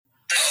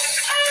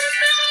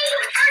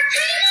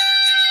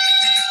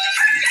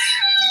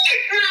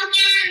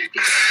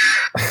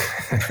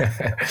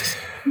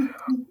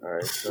All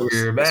right,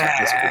 We're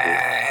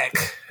back.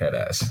 Head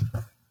ass.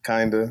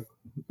 Kinda.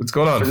 What's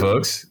going on,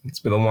 folks? It's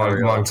been a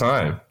long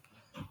time.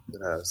 It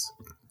has.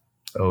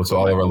 Oh, to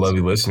all of our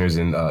lovely listeners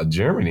in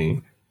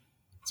Germany.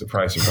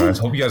 Surprise.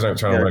 Hope you guys aren't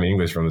trying to learn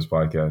English from this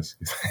podcast.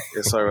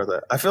 Yeah, sorry about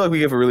that. I feel like we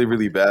give a really,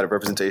 really bad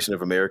representation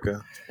of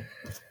America.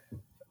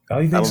 Oh,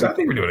 you think so? I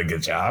think we're doing a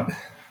good job.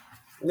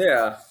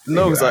 Yeah.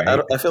 No, because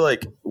I feel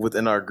like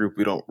within our group,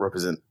 we don't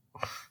represent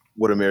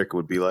what America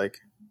would be like.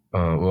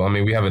 Well, I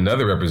mean, we have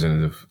another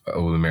representative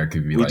of what America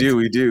would be like.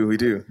 We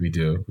do.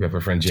 We have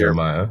our friend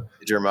Jeremiah.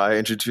 Jeremiah,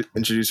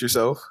 introduce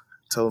yourself.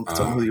 Tell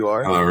them who you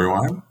are. Hello,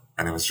 everyone.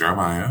 My name is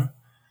Jeremiah.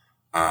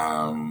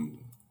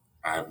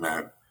 I've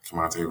met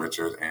Kamonte,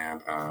 Richard,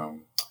 and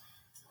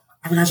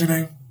I forgot your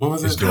name. What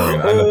was it? It's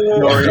Dorian.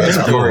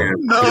 Dorian.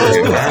 No.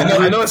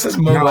 I know it says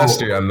Mo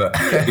Lester on the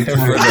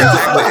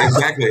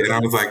exactly. And I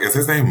was like, is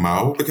his name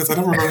Mo? Because I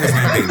don't remember his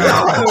name being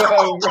Mo.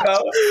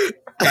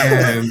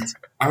 And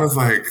I was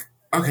like,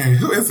 okay,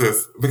 who is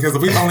this? Because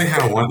we only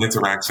had one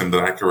interaction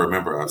that I can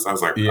remember of. So I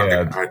was like, okay,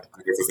 I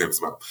guess his name is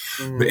Mo.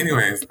 But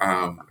anyways,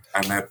 I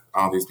met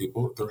all these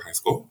people through high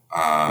school.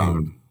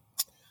 I'm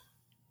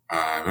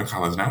in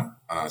college now,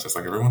 just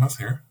like everyone else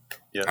here.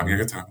 Yeah. Having a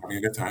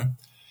good time.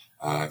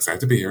 Excited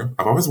to be here.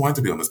 I've always wanted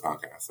to be on this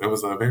podcast. It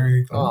was a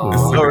very...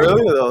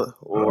 really? Well,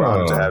 we're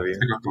honored to have you.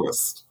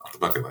 Off the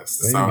bucket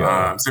list. So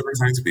I'm super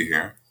excited to be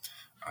here.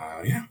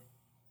 Yeah.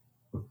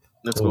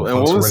 That's cool.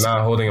 And we're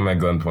not holding him at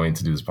gunpoint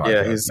to do this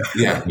podcast.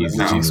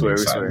 We swear.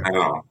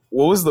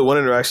 What was the one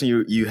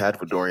interaction you had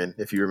with Dorian,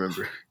 if you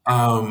remember?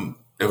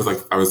 It was like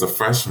I was a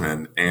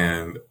freshman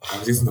and I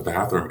was using the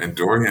bathroom and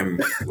Dorian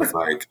was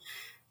like,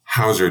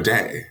 how's your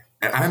day?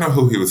 And I didn't know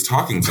who he was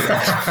talking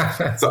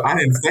to. So I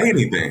didn't say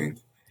anything.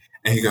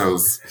 And he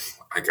goes,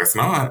 I guess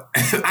not.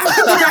 And I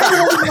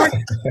was like,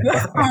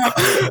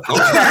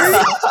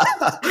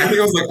 okay. And he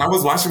was like, I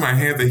was washing my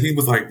hands and he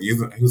was like,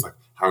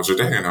 how's your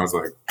day? And I was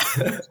like,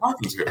 who are you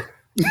talking to?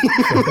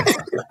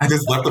 I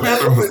just left the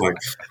bathroom and was like,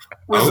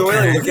 was the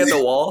way looking at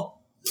the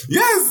wall?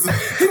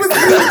 Yes. He was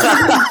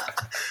like,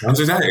 how's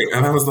your day?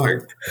 And I was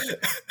like,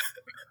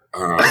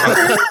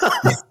 okay.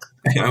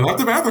 And I left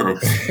the bathroom.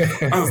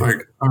 I was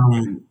like,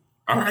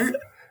 all right,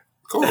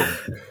 cool.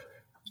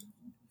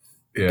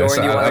 Yeah, Dorian,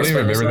 so I don't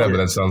even remember that, but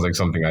that sounds like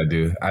something I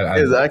do.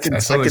 I can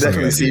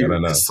definitely see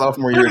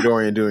sophomore year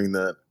Dorian doing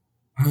that.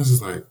 I was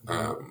just like,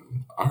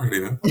 already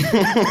then.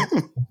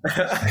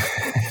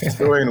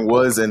 Dorian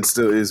was and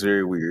still is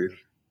very weird.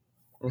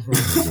 I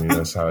mean,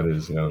 that's how it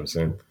is, you know what I'm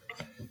saying?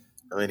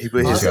 I mean, he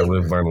just gotta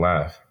live, learn,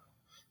 laugh.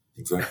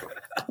 Exactly.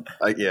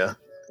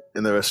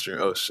 In the restroom.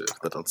 Oh shit,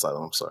 that's on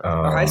silent. I'm sorry.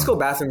 Our high school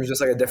bathroom was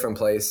just like a different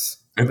place.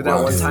 But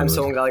that one time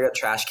someone got like a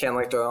trash can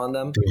like thrown on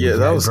them. Dude,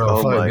 that was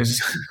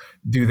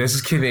Dude, there's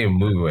this kid named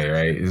Mugwe,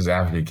 right? This is an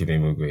African kid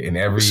named Mugwe.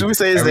 And should we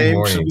say his name?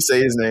 Morning, should we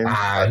say his name?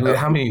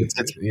 How many?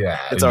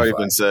 It's already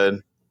been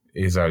said.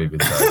 It's already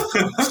been said.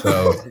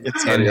 So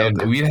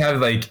and we'd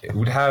have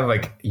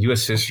like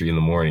U.S. history in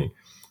the morning,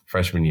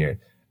 freshman year,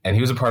 and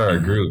he was a part of our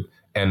group,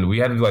 and we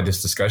had to do like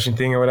this discussion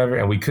thing or whatever,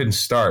 and we couldn't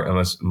start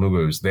unless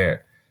Mugwe was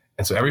there.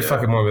 And so every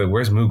fucking morning, we're like,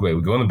 where's Mugwe?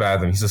 We go in the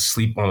bathroom. He's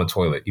asleep on the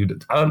toilet.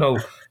 I don't know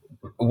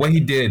what he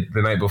did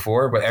the night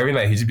before, but every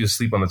night he'd just be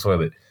asleep on the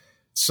toilet.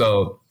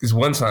 So this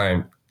one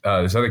time,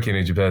 this other kid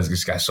named Jabez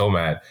just got so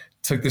mad,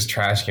 took this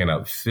trash can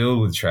up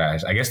filled with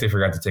trash. I guess they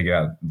forgot to take it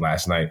out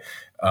last night.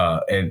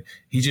 And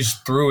he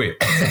just threw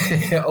it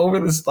over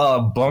the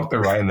stall, bumped it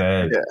right in the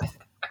head. Yeah.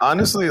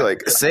 Honestly,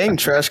 like saying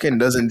trash can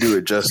doesn't do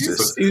it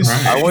justice.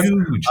 I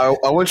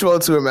want you all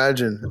to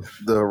imagine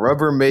the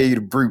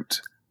Rubbermaid Brute.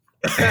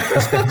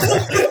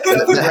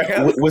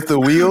 with the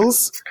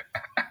wheels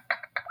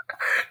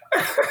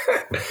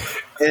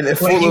and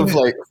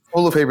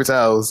full of paper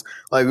towels.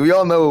 Like we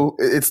all know,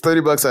 it's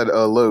 $30 at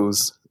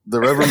Lowe's. The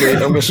Rubbermaid.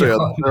 I'm gonna show you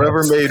the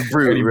Rubbermaid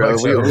Brute, bro.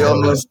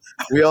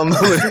 We all know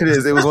what it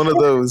is. It was one of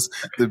those,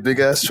 the big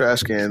ass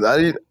trash cans.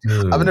 I've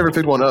never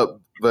picked one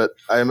up, but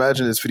I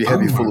imagine it's pretty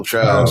heavy, full of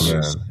trash.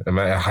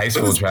 A high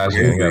school trash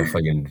can got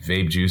fucking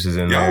vape juices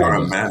in there,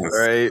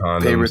 right?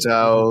 Paper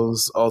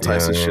towels, all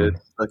types of shit.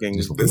 Fucking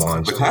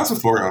the class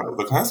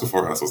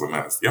before us was a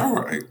mess. Y'all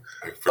were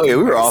we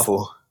were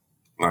awful.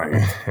 Like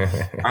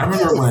I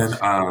remember when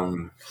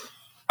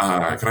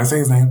can I say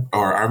his name?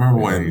 Or I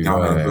remember when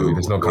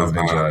there's no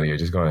confidentiality here.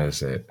 Just go ahead and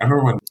say it. I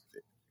remember when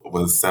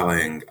was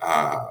selling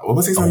what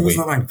was he selling? He was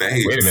selling like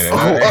vapes. Wait a minute.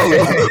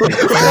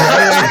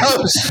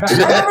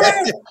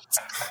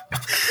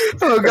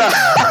 Oh god.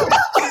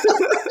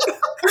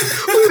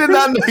 We did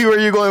not know where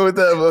you're going with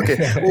that. Okay.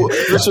 Well,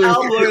 Richard,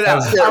 I'll blur it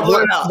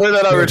out. Blur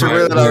that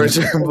out,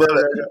 Richard.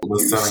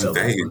 Was selling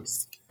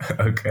vapes.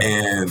 Okay.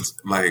 And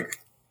like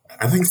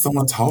I think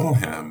someone told on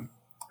him.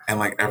 And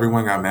like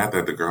everyone got mad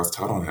that the girls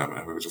told on him,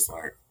 and we were just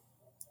like,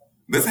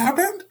 "This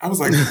happened." I was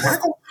like,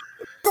 "Michael,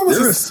 it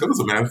was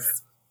a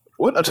mess."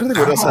 What? I'm trying to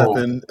think what else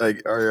happened.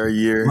 Like our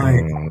year.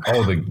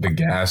 The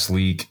gas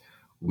leak.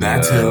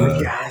 That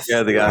too.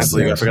 The gas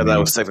leak. I forgot that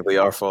was technically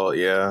our fault.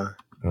 Yeah.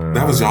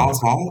 That was y'all's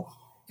fault.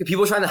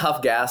 people trying to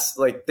huff gas.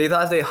 Like they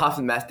thought if they huffed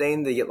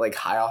methane, they get like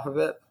high off of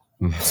it.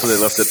 So they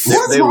left it.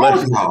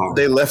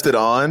 They left it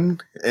on,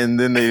 and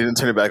then they didn't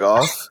turn it back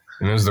off.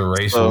 And it was the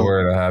race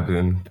war that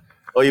happened.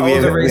 Oh, we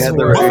had the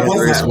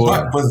race war.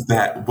 What was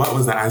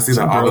that? I see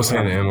that all the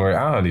saying the N-word.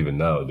 I don't even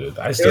know, dude.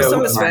 There was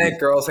some Hispanic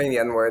girl saying the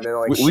N-word. And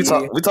like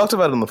we talked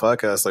about it on the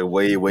podcast like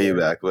way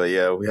back, but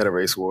yeah, we had a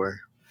race war.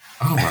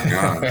 Oh my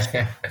gosh.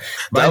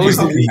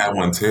 We had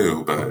one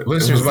too, but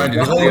listeners, mind you,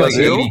 there's only like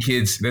 80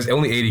 kids. There's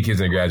only 80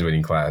 kids in a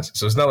graduating class,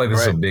 so it's not like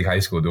this is a big high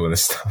school doing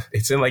this stuff.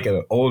 It's in like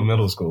an old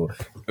middle school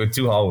with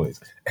 2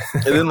 hallways.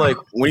 And then like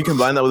when you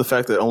combine that with the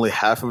fact that only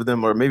half of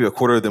them, or maybe a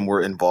quarter of them,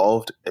 were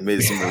involved, it made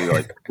it seem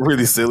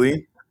really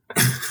silly.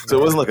 So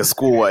it wasn't like a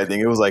school-wide thing.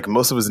 It was like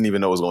most of us didn't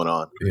even know what was going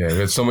on. Yeah,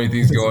 there's so many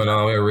things going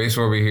on. We had a race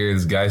war over here.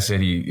 This guy said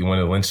he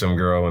wanted to lynch some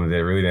girl, and it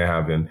really didn't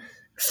happen.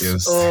 I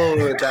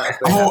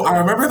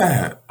remember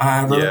that.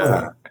 I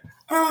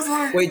was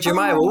like, wait,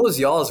 Jeremiah, what was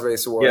y'all's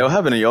race war? Yeah, what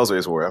happened in y'all's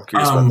race war? I'm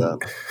curious about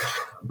that.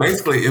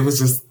 Basically, it was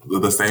just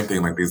the same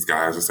thing. Like these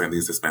guys were saying,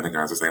 these Hispanic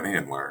guys were saying the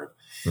N-word.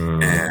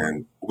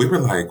 And we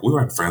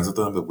weren't friends with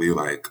them, but we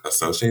like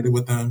associated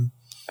with them.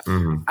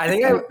 Mm-hmm. I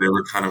think they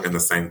were kind of in the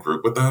same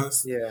group with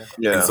us. Yeah.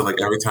 And so like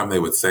every time they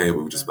would say it,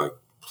 we would just be like,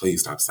 please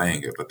stop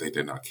saying it, but they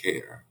did not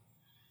care.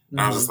 And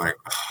I was just like,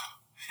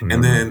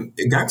 and then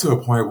it got to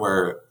a point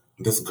where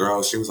this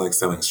girl, she was like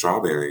selling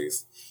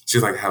strawberries. She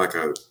like had like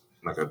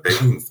a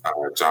baking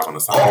job on the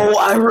side. Oh,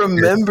 I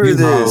remember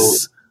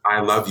this.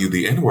 I love you,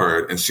 the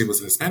N-word, and she was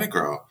a Hispanic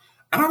girl.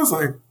 And I was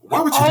like,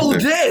 why would you do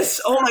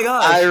this? Oh my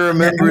god. I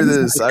remember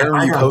this. I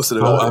remember you posted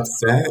about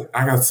it.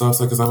 I got so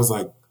upset because I was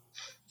like,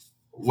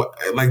 what?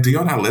 Like, do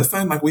y'all not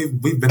listen? Like,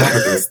 we've been over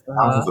this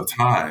thousands of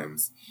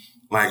times.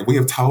 Like, we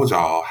have told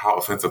y'all how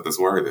offensive this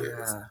word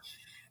is.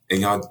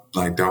 And y'all,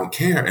 like, don't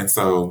care. And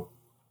so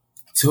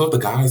 2 of the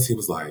guys, he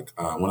was like,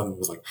 one of them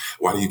was like,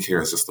 why do you care?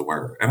 It's just the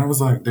word. And I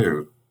was like,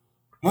 dude,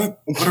 what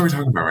are we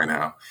talking about right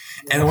now?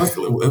 And it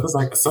was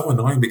like so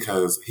annoying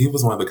because he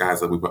was one of the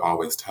guys that we would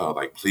always tell,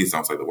 like, please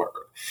don't say the word.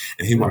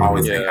 And he would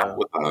always hang out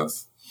with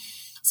us.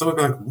 So we'd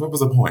be like, what was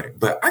the point?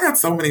 But I got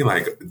so many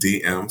like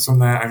DMs from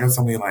that. I got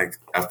so many like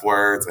F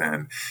words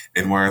and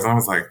N words. I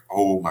was like,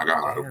 oh my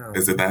God,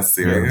 is it that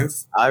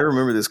serious? I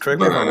remember this. Correct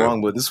me if I'm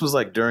wrong, but this was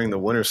like during the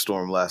winter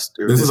storm last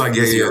year. This is like, right?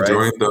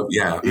 During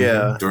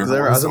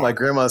the I was at my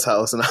grandma's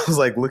house and I was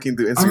like looking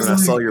through Instagram and I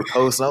saw your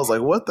post and I was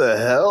like, what the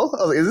hell?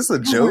 I was like, is this a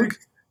joke?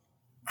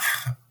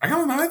 I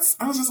got nuts.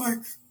 I was just like,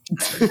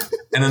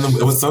 and then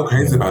it was so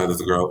crazy about it.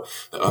 This girl,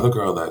 the other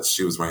girl that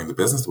she was running the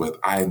business with,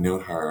 I knew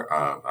her.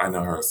 I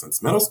know her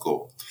since middle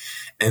school,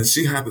 and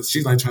she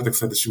like tried to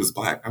say that she was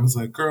black. I was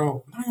like,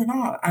 girl, no, you're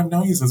not. I've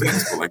known you since middle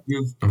school. Like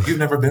you've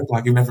never been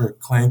black. You never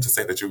claimed to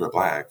say that you were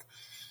black,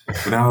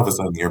 but now all of a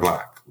sudden you're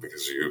black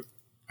because you.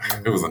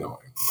 It was annoying,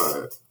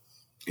 but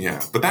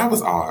yeah, but that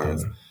was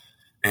ours,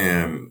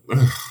 and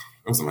it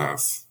was a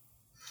mess.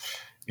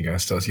 You gotta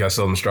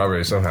sell them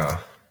strawberries somehow.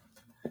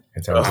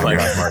 It's how the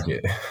black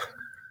market.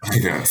 I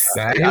guess.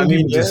 I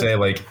mean, just say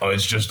like, "Oh,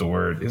 it's just a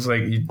word." It's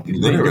like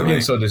you're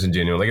being so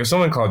disingenuous. Like if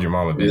someone called your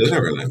mom a bitch,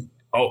 literally.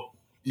 Oh,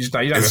 you're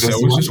not gonna say,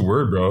 "Oh, it's just a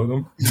word, bro."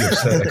 Don't be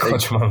upset. I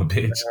called your mom a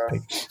bitch.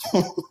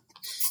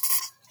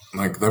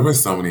 Like there were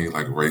so many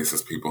like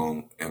racist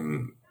people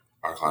in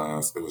our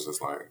class. It was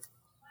just like,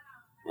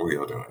 what are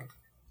y'all doing?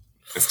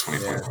 It's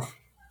 2021.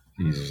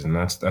 Jesus, and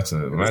that's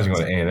imagine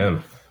going to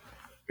A&M.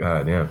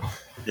 God damn.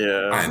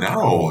 Yeah, I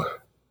know.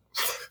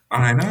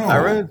 I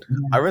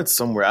read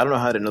somewhere. I don't know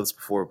how I didn't know this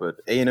before,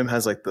 but A&M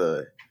has like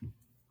the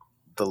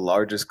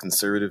largest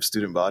conservative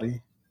student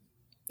body.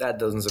 That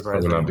doesn't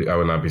surprise me. I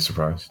would not be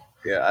surprised.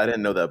 Yeah, I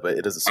didn't know that, but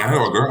it doesn't surprise me. I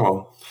know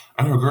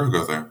a girl who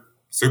goes there.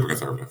 Super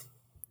conservative.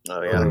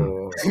 Oh yeah.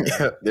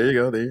 Yeah. There you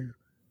go.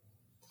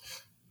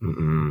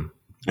 Mm-mm.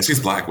 And she's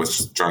black,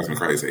 which drives me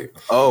crazy.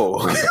 Oh,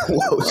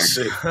 whoa,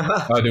 shit.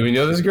 Oh, do we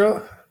know this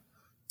girl?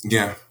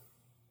 Yeah,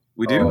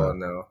 we do. Oh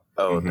no.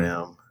 Oh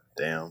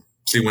damn.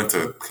 She went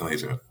to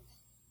collegiate.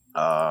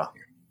 I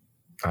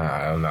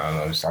don't know.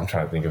 I'm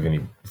trying to think of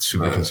any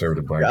super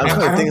conservative black. I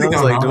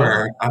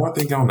don't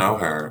think y'all know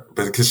her,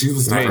 but because she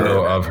was never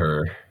know of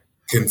her.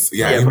 You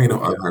may know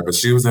of her, but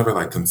she was never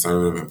like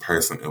conservative in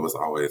person. It was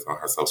always on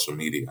her social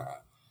media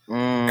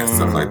and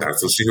stuff like that.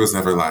 So she was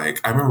never like.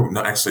 I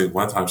remember actually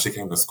one time she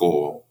came to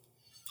school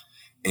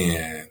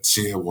and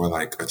she wore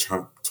like a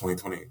Trump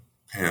 2020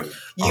 pin.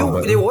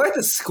 They wore it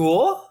to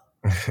school?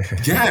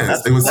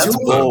 Yes, it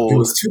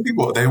was 2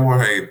 people. They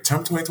wore a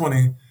Trump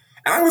 2020.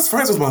 And I was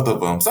friends with both of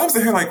them. So I'm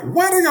sitting here like,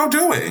 what are y'all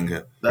doing?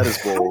 That is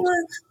bold.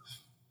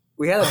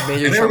 We had a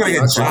major and they were going to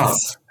get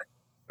jumped.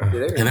 And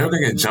they were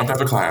going to get jumped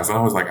after class. And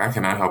I was like, I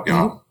cannot help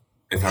y'all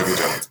if I get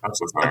jumped. I'm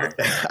so sorry.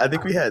 I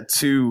think we had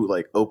 2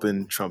 like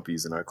open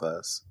Trumpies in our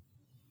class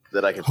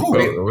that I could think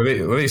of. Were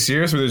they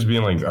serious or were they just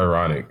being like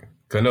ironic?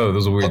 Because I know there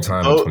was a weird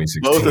time in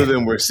 2016. Both of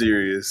them were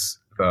serious.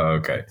 Oh,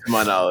 okay. To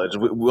my knowledge.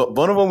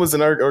 One of them was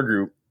in our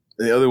group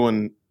and the other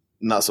one,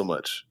 not so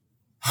much.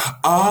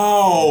 Wait, I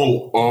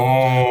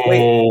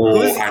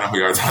know who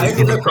you're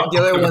talking about. I get the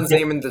other one's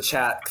name in the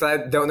chat because I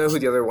don't know who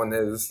the other one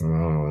is. Oh,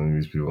 let me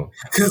these people?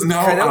 Because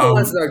I know the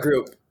ones in our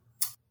group.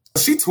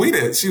 She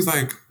tweeted. She was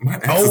like, "My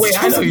ex Oh wait,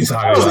 I know you're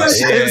talking about.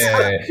 Yeah.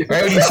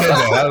 Right when you said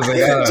that, I was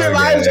like, oh,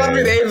 July is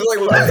dropping names like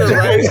left and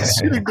right.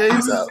 Shooting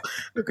names out.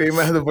 Okay, you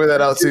might have to point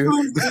that out too.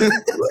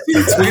 She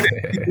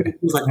tweeted. She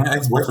was like, "My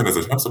ex-boyfriend is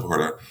a Trump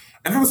supporter,"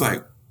 and I was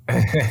like,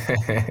 "Well,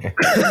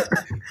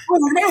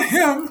 not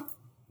him."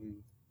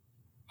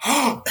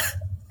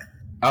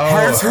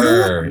 Oh,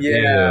 her.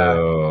 Yeah.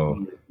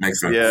 Ew.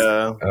 Makes sense.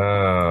 Yeah.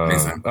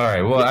 Makes sense. All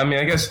right. Well, I mean,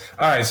 I guess.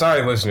 All right.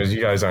 Sorry, listeners. You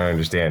guys aren't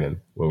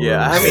understanding. What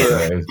Yeah, I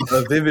saying.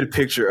 have a vivid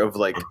picture of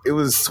like it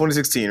was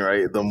 2016,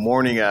 right? The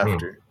morning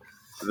after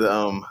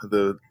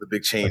the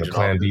big change. Like a in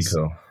Plan B office.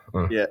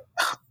 pill. Yeah,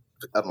 I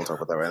don't want to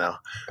talk about that right now.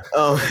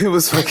 It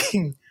was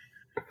fucking.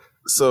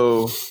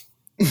 So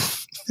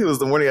it was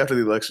the morning after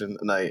the election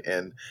night,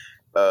 and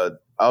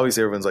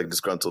obviously everyone's like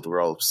disgruntled. We're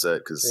all upset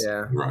because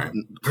Right.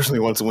 the person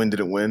who wanted to win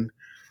didn't win,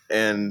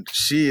 and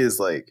she is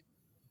like.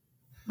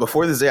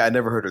 Before this day, I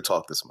never heard her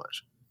talk this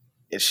much,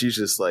 and she's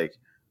just like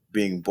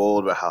being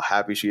bold about how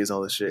happy she is and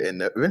all this shit.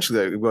 And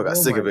eventually, like, we all got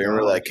sick of it, and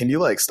we're like, "Can you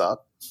like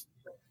stop?"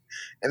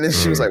 And then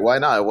she was like, "Why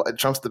not?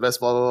 Trump's the best."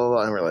 Blah blah blah.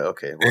 blah. And we're like,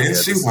 "Okay." Well,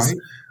 Is she white?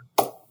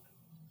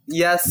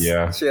 Yes.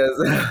 Yeah. She is.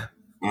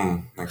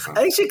 Makes sense.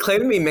 I think she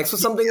claimed to be mixed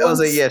with something I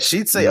was else. like, "Yeah."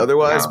 She'd say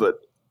otherwise, Yeah. but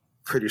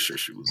pretty sure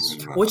she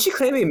was. What'd she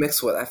claim to be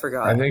mixed with? I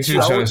forgot. I think she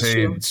was trying to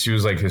say she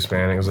was like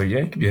Hispanic. I was like,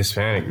 yeah, you could be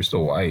Hispanic. You're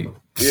still white.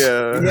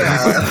 Yeah.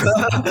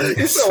 Yeah.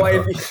 It's so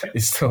white.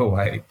 It's still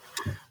white.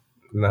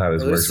 Not how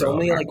this There's works. so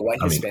many bro. like white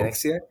I mean,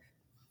 Hispanics here,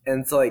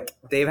 and it's like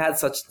they've had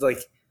such like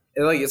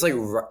it's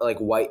like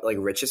white like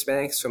rich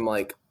Hispanics from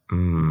like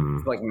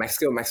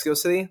Mexico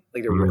City,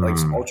 like they're like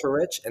ultra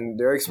rich, and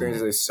their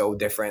experiences are so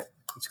different.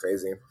 It's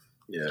crazy.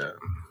 Yeah.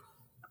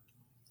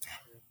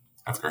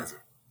 That's crazy.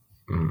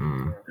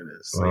 It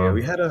is. So, yeah,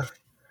 we had a.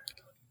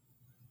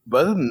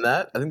 But other than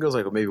that, I think there was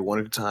like maybe one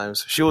or two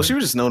times. She was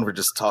just known for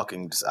just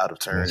talking just out of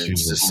turn Yeah, and she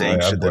was just just saying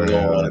like, shit that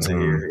no one wanted to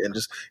mhm. hear, and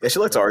just she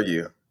liked to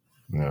argue.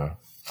 Yeah.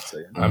 So,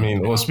 yeah. I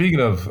mean, well, speaking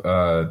of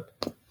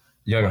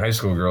young high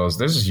school girls,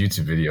 there's this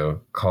YouTube video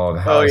called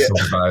 "How I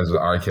Sympathize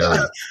with R. Kelly."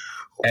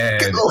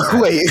 And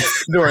wait,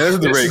 Dorian, let's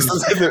hit the brakes.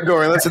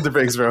 Let's hit the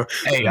brakes, bro.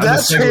 Hey, I'm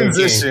that the Segway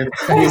transition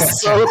king.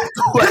 was so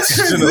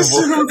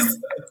questionable.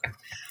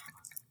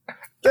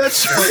 That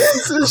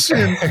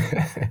transition.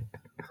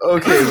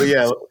 Okay, but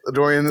yeah,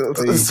 Dorian,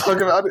 let's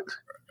talk about it.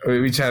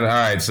 We chat. All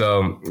right.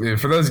 So,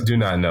 for those who do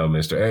not know,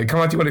 Mister, come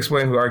on, do you want to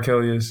explain who R.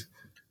 Kelly is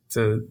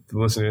to the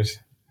listeners?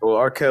 Well,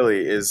 R.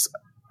 Kelly is,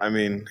 I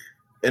mean,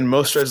 in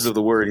most stretches of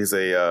the word, he's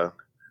a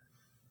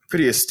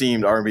pretty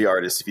esteemed R&B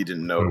artist, if you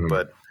didn't know.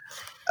 But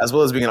as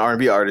well as being an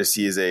R&B artist,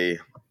 he is a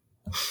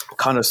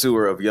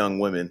connoisseur of young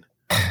women.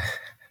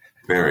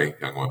 Very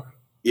young woman.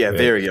 Yeah,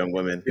 very young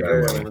women.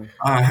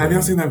 Have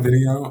y'all seen that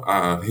video?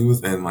 He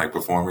was in like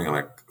performing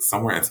like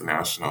somewhere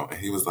international, and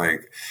he was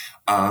like,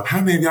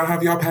 "How many of y'all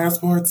have y'all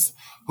passports?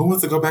 Who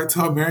wants to go back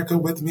to America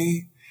with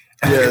me?"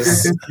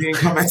 Yes.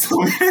 Come back to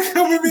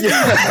America with me.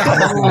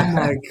 Oh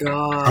my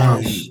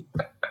gosh.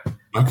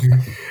 Okay.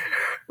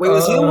 Wait,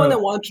 was he the one that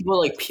wanted people to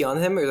like pee on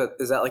him, or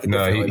is that like a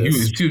No, different he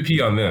was too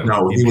pee on them.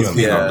 No, he was on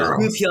pee them. on Who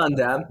girls. pee on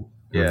them?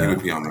 He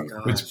would pee on them.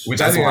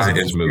 Which I That's think why is a in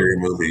good Scary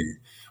move. Movie,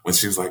 when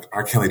she was like,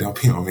 "R. Kelly, don't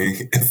pee on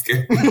me," it's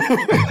scary.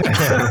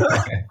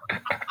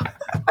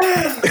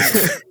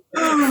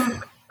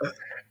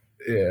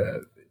 Yeah,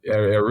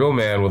 a real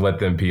man would let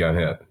them pee on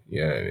him.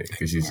 Yeah,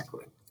 because he's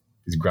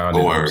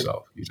grounded in Or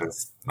himself. he's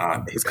just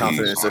not. He's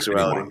confident in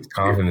sexuality. He's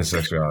confident in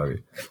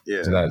sexuality. Yeah.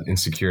 He's not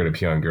insecure to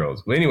pee on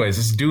girls. But anyways,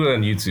 this dude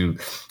on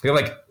YouTube, he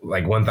had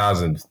like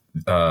 1,000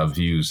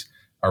 views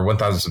or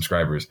 1,000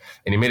 subscribers,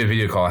 and he made a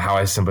video called "How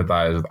I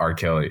Sympathize with R.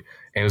 Kelly,"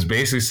 and it was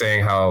basically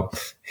saying how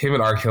him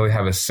and R. Kelly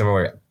have a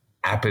similar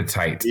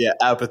appetite. Yeah,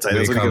 appetite.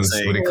 That's what he was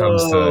saying. When it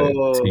comes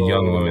to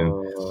young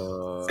women.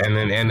 And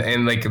then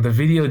and like the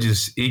video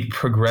it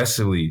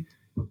progressively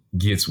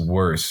gets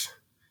worse.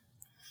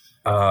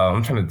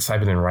 I'm trying to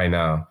type it in right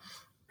now.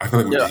 I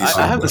feel like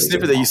I have the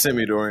snippet that you sent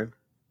me, Dorian.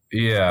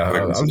 Yeah,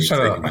 I'm just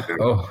trying to.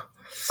 Oh,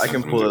 I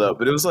can pull it up,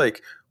 but it was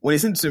like when he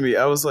sent it to me,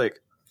 I was like,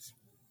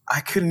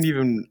 I couldn't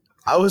even.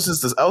 I was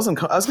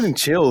getting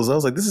chills. I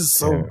was like, this is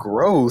so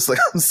gross. Like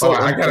I'm so.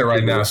 I got it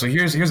right now. So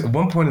here's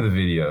one point of the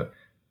video,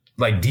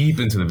 like deep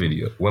into the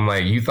video, when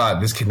like you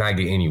thought this could not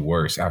get any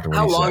worse after what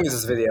How he long said. is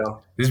this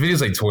video? This video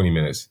is like 20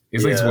 minutes.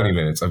 It's like 20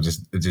 minutes of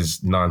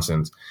just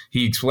nonsense.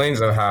 He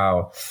explains of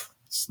how,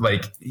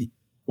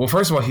 well,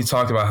 first of all, he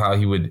talked about how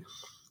he would,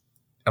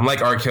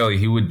 unlike R. Kelly,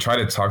 he would try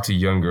to talk to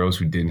young girls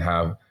who didn't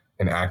have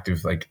an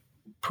active like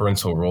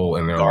parental role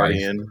in their life,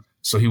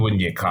 so he wouldn't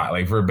get caught.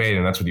 Like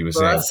verbatim, that's what he was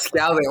saying. That's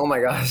scouting. Oh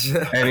my gosh.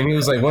 And then he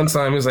was like, one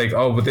time he was like,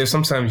 oh, but there's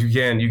sometimes you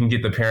can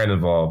get the parent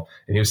involved.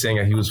 And he was saying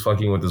that he was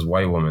fucking with this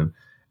white woman,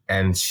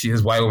 and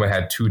his white woman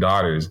had 2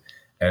 daughters.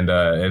 And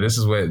this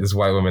is what this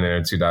white woman and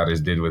her 2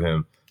 daughters did with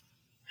him.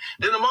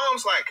 Then the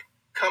mom's like,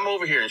 come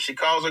over here. And she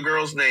calls her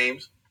girls'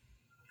 names.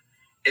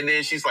 And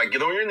then she's like,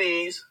 get on your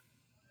knees.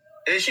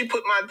 And then she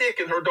put my dick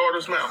in her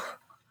daughter's mouth.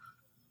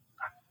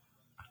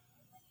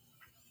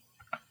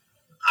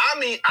 I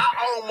mean, I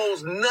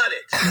almost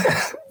nutted.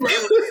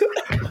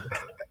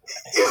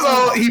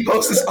 He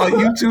posts this on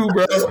YouTube,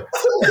 bro.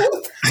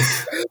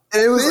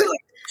 And it was like,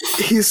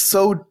 he's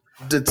so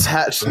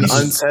detached and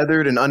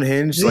untethered and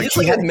unhinged. Like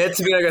he admit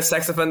to being like a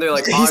sex offender,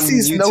 like he on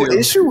sees YouTube. no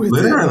issue with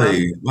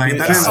Literally, it. like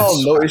He saw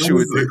no issue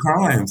with the it.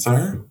 crime,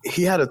 sir.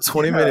 He had a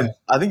 20-minute,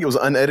 I think it was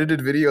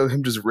unedited video of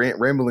him just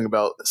rambling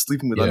about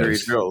sleeping with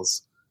underage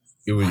girls.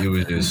 It was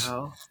just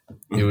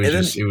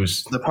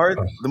the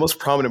most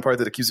prominent part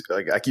that it keeps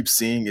I keep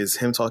seeing is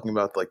him talking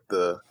about like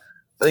I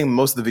think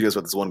most of the videos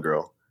about this one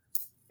girl.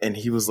 And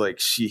he was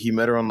like, he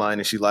met her online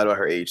and she lied about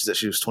her age. She said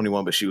she was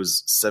 21, but she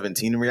was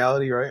 17 in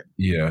reality, right?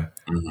 Yeah.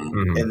 Mm-hmm.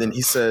 Mm-hmm. And then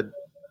he said,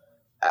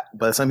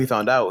 by the time he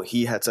found out,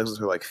 he had sex with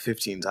her like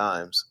 15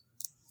 times.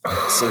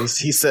 So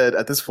he said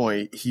at this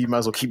point, he might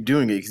as well keep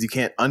doing it because you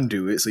can't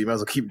undo it. So you might as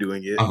well keep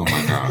doing it. Oh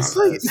my God.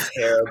 It's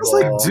Terrible.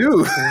 like,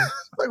 dude,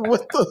 like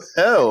what the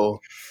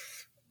hell?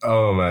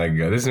 Oh my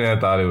God. This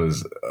man thought it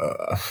was,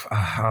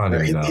 I don't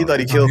even know. He thought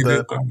he killed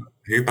that.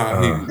 He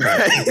thought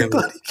He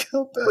thought he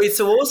killed that. Wait,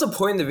 so what was the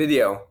point in the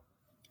video?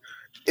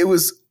 It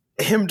was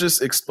him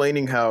just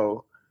explaining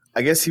how,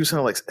 I guess he was trying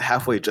to like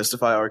halfway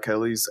justify R.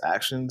 Kelly's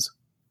actions.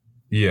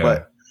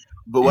 Yeah.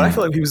 But what I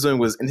feel like he was doing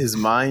was in his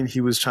mind,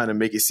 he was trying to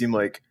make it seem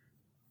like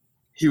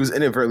he was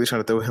inadvertently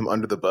trying to throw him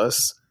under the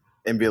bus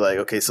and be like,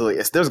 okay, so like,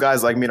 there's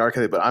guys like me and R.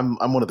 Kelly, but I'm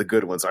one of the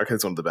good ones. R.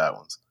 Kelly's one of the bad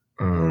ones.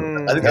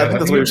 I think that's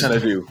what he was trying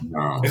to do.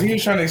 I think he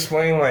was trying to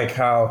explain like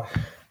how.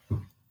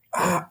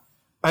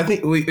 I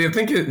think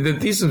the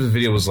thesis of the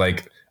video was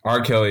like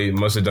R. Kelly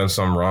must have done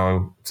something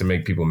wrong to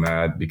make people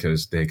mad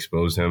because they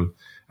exposed him.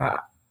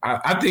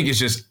 I think it's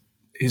just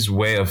his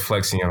way of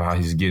flexing on how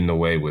he's getting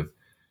away with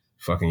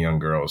fucking young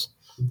girls.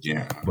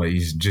 Yeah, but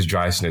he's just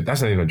dry snitch.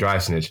 That's not even a dry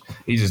snitch.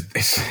 He just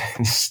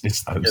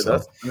it's not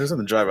himself. There's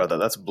nothing dry about that.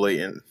 That's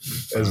blatant.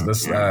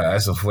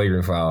 That's a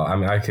flagrant foul. I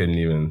mean, I couldn't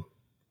even.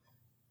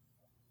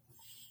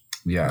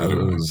 Yeah,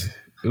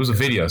 it was a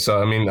video.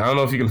 So I mean, I don't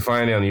know if you can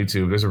find it on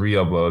YouTube. There's a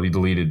re-upload. He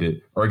deleted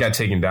it, or it got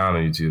taken down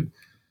on YouTube.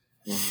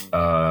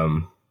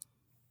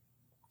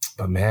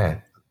 But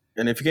man,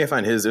 and if you can't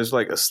find his, there's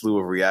like a slew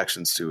of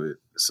reactions to it.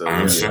 So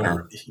I'm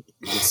sure you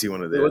can see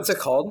one of theirs. What's it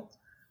called?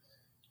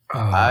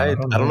 I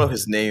don't know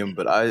his name,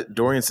 but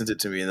Dorian sent it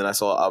to me, and then I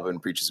saw Alvin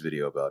Preach's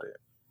video about it.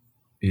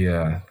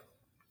 Yeah,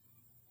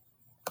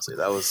 so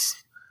that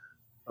was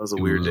a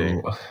weird day.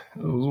 It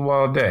was a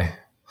wild day.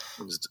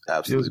 It was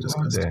absolutely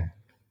disgusting.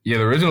 Yeah,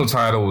 the original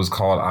title was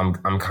called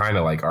 "I'm Kind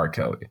of Like R.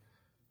 Kelly,"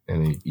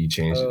 and he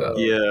changed it up.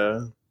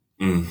 Yeah.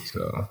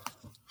 So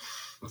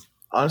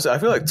honestly, I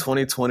feel like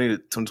 2020 to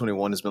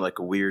 2021 has been like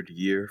a weird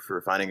year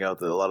for finding out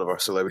that a lot of our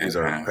celebrities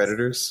are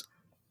predators.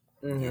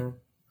 Mm-hmm.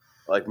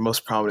 Like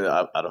most prominent,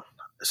 I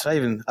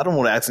don't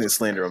want to accidentally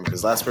slander them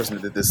because the last person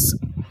who did this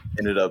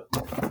ended up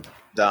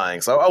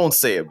dying. So I won't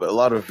say it, but a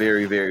lot of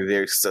very, very,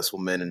 very successful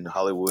men in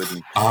Hollywood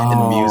and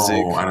in music I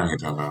know what you're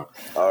talking about.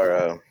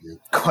 Are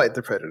quite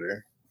the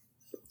predator.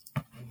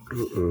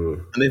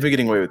 And they've been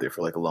getting away with it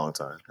for like a long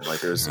time. And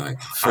like there's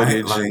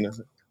footage.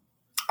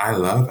 I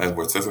love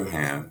Edward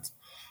Scissorhands.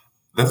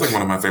 That's like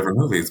one of my favorite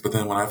movies. But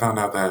then when I found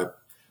out that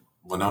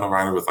Winona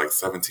Ryder was like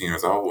 17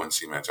 years old when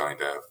she met Johnny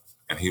Depp,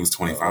 and he was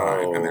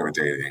 25 and they were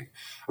dating,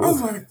 I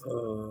was like,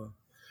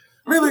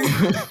 really?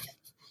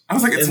 I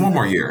was like, it's one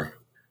more year.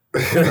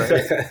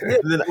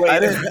 Jesus.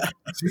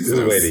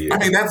 I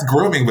mean, that's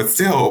grooming, but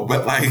still,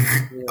 but like,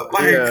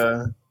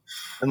 yeah.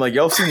 And like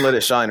y'all seen Let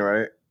It Shine,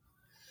 right?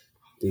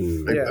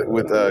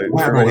 With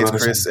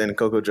Chris and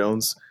Coco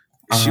Jones.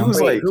 She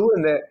was like, who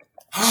in that?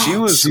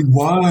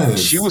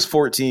 She was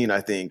 14,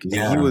 I think, and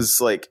he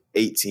was like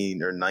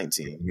 18 or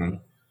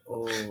 19.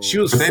 Mm-hmm. She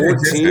was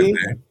 14.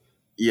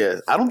 Yeah,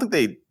 I don't think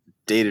they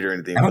dated or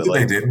anything. I don't think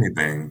they did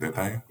anything, did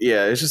they?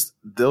 Yeah, it's just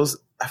those.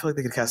 I feel like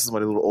they could cast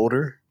somebody a little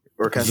older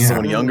or cast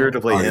someone younger to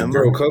play him.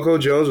 Bro, Coco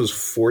Jones was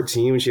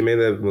 14 when she made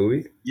that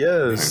movie?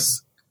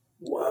 Yes.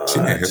 What? She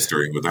made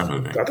history with that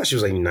movie. I thought she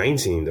was like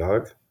 19,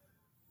 dog.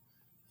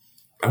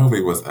 That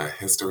movie was a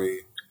history.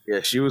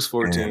 Yeah, she was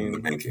 14. In the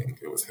making.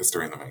 It was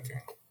history in the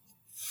making.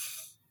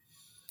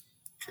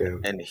 Yeah,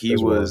 and he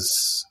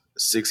was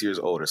 6 years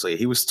older. So yeah,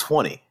 he was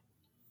 20.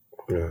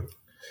 Yeah.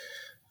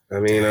 I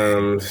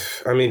mean,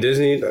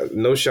 Disney,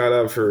 no shout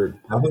out for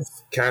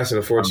casting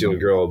a 14-year-old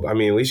girl. I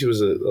mean, at least she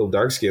was a little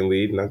dark-skinned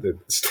lead, not the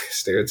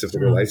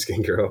stereotypical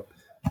light-skinned girl.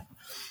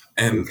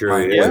 And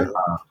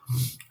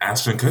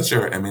Ashton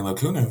Kutcher and Mila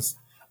Kunis,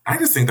 I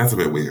just think that's a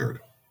bit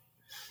weird.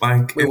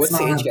 Like, wait, what's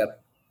the age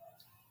gap?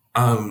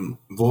 When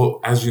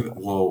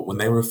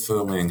they were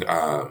filming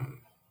that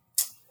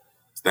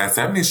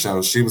 70s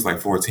show, she was like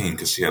 14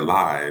 because she had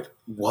lied.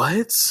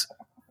 What?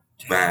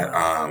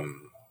 That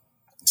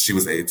she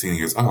was 18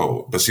 years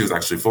old, but she was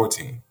actually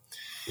 14.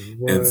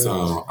 What? And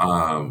so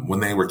when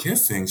they were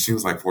kissing, she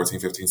was like 14,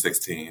 15,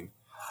 16.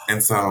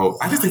 And so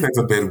I just think that's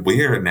a bit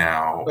weird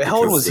now. Wait, how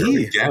old was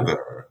he?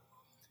 Together.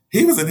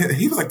 He was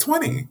like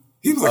 20.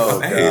 He was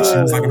like that age. She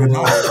was like an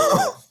adult.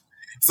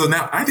 So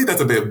now I think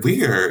that's a bit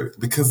weird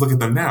because look at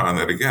them now and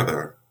they're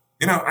together.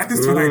 You know, I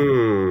just feel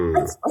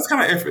like that's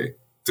kind of iffy.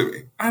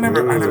 I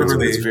never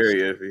really. It's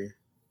very iffy.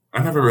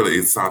 I never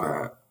really saw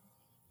that.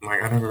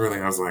 Like,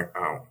 I was like,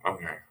 oh,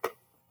 okay.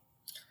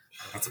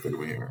 That's a bit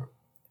weird.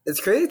 It's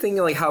crazy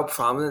thinking like how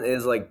prominent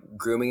is like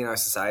grooming in our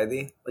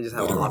society, like just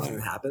how often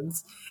it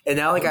happens. And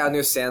now like I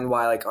understand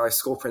why like our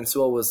school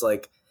principal was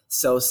like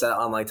so set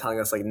on like telling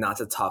us like not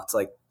to talk to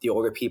like the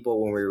older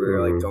people when we were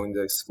like going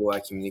to like, school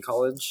at community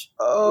college.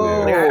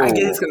 Oh, like, I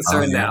get his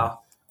concern now.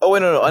 Oh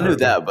wait, no, I knew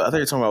that, but I thought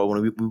you were talking about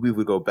when we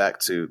would go back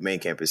to main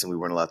campus and we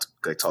weren't allowed to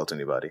like talk to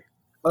anybody.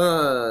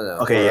 No.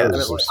 Okay, yeah,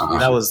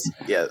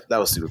 that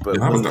was stupid. But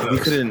we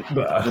couldn't.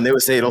 When they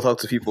would say don't talk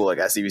to people like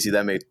at CBC,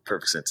 that made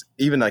perfect sense.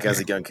 Even like as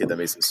a young kid, that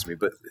made sense to me.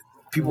 But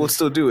people would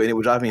still do it, and it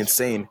would drive me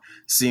insane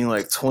seeing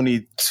like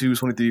 22,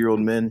 23-year-old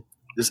men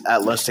just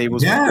at lunch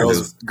tables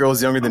with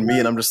girls younger than me,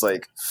 and I'm just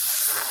like,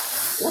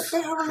 what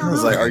the hell? I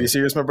was like, are you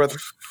serious, my brother?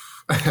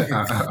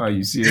 Are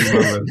you serious, my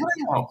brother?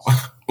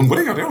 What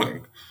are y'all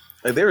doing?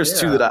 Like there was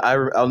two that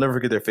I'll never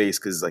forget their face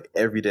because like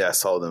every day I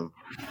saw them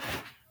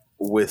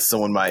with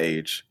someone my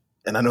age,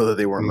 and I know that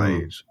they weren't my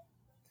age.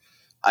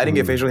 I didn't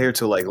get facial hair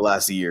till like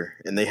last year,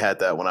 and they had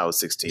that when I was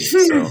 16.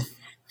 So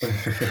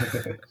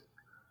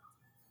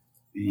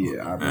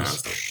yeah, I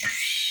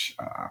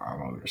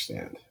don't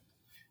understand.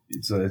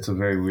 It's a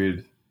very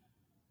weird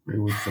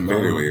phenomenon.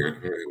 Very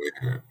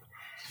weird.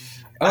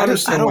 I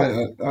understand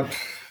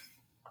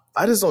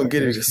I just don't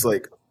get it. Just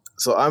like,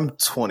 so I'm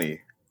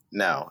 20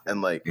 now,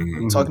 and like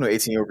talking to an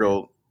 18-year-old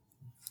girl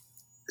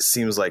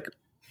seems like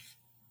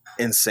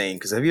insane.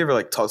 Because have you ever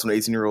like talked to an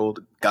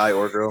 18-year-old guy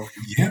or girl?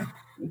 Yeah,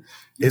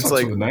 it's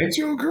like a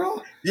 19-year-old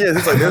girl. Yeah,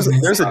 it's like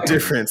there's a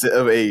difference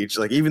of age,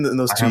 like even in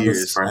those 2 years.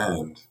 This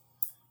friend,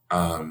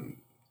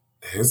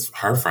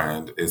 her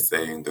friend is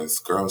saying this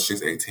girl.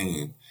 She's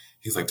 18.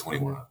 He's like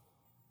 21.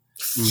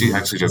 She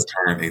actually just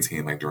turned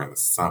 18 like during the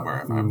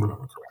summer, if I remember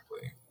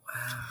correctly.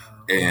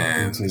 Wow.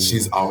 And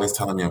she's always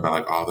telling me about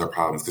like all their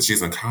problems because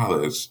she's in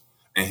college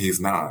and he's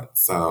not.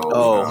 So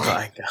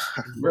my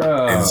God.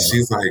 Bro. And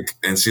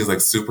she's like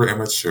super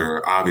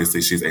immature.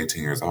 Obviously she's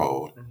 18 years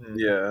old.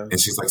 Yeah. And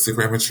she's like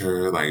super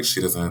immature. Like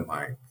she doesn't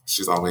like,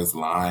 she's always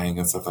lying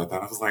and stuff like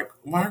that. I was like,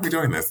 why are we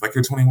doing this? Like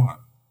you're 21.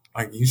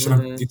 Like you should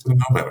know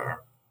better.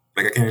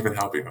 Like I can't even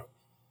help you.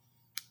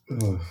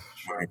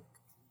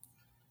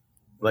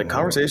 Like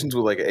conversations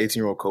with like an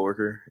 18-year-old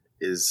coworker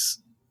is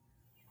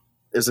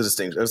a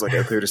distinction. There's like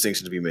a clear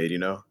distinction to be made, you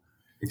know?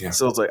 Yeah.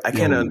 So it's like I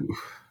can't,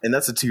 and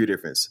that's a 2-year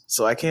difference.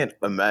 So I can't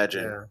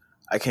imagine,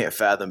 I can't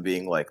fathom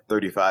being like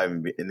 35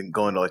 and then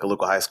going to like a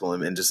local high school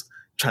and just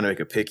trying to make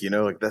a pick, you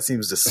know? Like that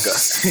seems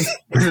disgusting.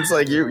 It's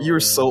like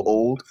you're so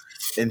old,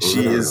 and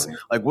she is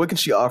like, what can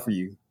she offer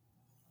you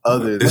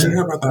other than? Did you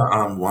hear about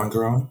that one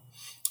girl?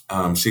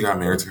 She got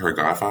married to her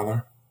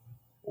godfather.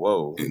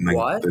 Whoa! Like,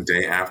 what? The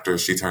day after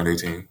she turned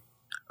 18.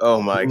 Oh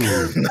my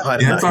God! No,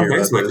 it's on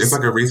Facebook. It's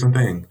like a recent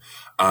thing.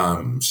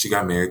 She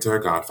got married to her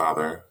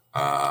godfather.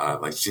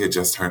 Like she had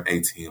just turned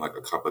 18 like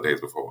a couple of days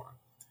before.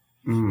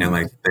 And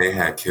like they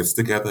had kids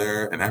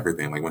together and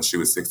everything. Like when she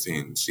was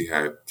 16, she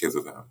had kids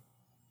with him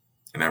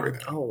and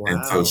everything. Oh, wow.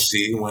 And so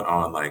she went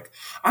on like,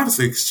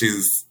 obviously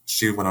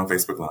she went on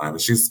Facebook Live, but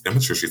she's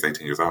immature. She's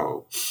 18 years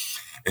old.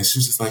 And she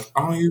was just like,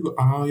 oh,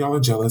 y'all are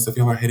jealous if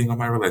y'all are hating on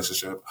my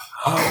relationship.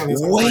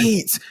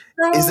 Wait,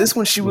 is this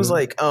when she was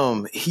like,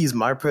 he's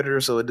my predator,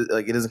 so it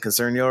doesn't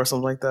concern y'all or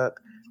something like that?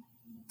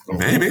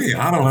 Maybe,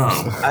 I don't know.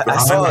 I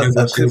saw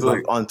a clip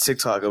like on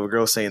TikTok of a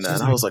girl saying that,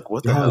 and I was like,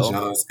 what the hell?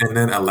 Jealous. And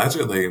then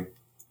allegedly,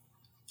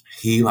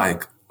 he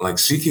like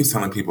she keeps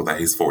telling people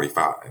that he's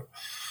 45,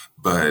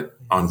 but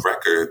on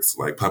records,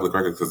 like public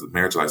records, because the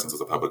marriage license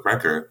is a public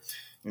record,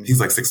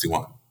 he's like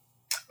 61.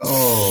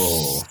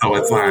 Oh, so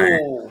it's like.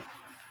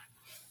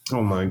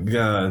 Oh my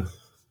God!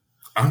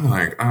 I'm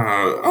like,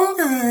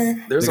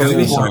 okay. There's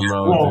something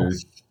wrong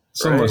with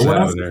so much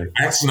happening.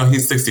 Actually, no,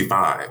 he's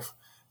 65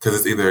 because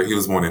it's either he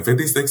was born in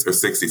 56 or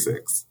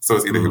 66. So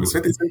it's either he was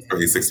 56 or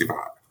he's 65.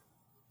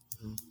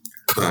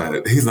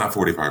 But he's not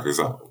 45 years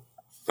old.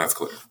 That's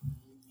clear.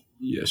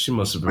 Yeah, she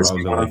must have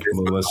probably been like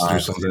molested or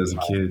something as a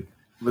kid.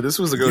 But this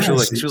was the girl. She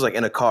was like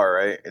in a car,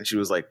 right? And she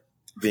was like.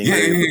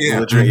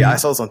 Yeah, I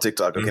saw this on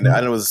TikTok. Okay, I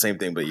didn't know it was the same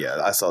thing, but yeah,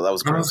 I saw that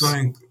was gross. I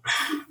was like,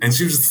 and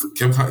she just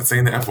kept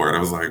saying the F word. I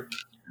was like,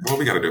 what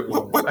we got to do?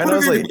 What I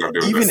was like,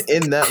 even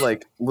in that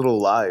like little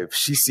live,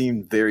 she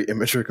seemed very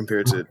immature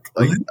compared to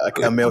like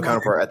a male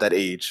counterpart at that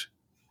age.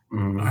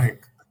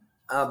 Like,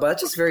 but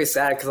that's just very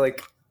sad because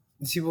like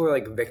these people were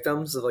like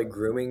victims of like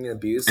grooming and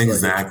abuse.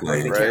 Exactly,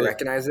 like, they can't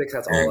recognize it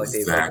because that's all like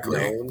they've like,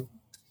 known.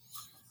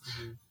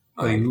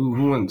 Like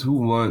who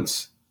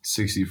wants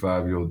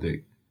 65-year-old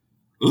dick?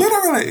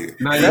 Literally.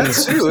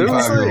 That's true.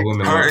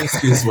 Her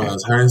excuse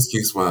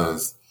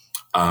was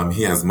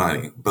he has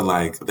money. But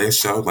like they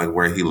showed like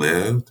where he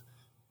lived.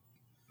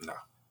 No.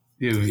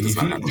 Yeah,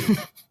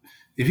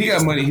 if he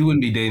got money, he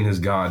wouldn't be dating his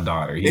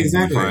goddaughter. He'd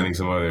be finding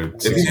some other.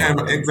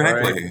 Exactly.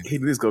 Right?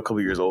 He'd at least go a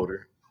couple years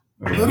older.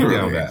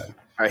 Literally. Bad.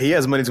 All right, he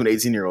has money to an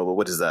 18-year-old, but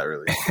what is that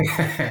really?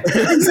 Like,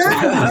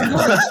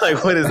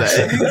 what is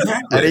that?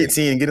 Exactly. At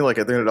 18, getting like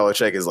a $300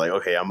 check is like,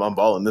 okay, I'm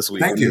balling this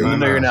week. Thank you.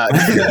 No, you're not.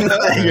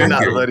 You're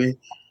not, buddy.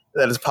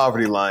 That is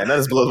poverty line. That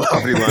is below the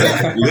poverty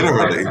line.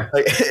 Literally.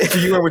 Like,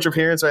 if you were with your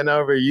parents right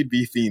now, you'd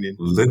be fiending.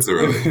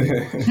 Literally.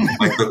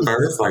 Like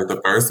the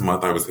first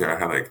month I was here, I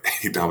had like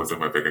 $8 in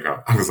my bank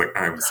account. I was like,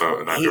 I'm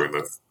so not doing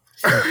this.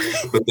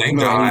 But thank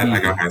God I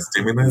got my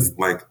stimulus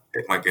like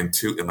in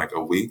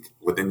a week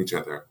within each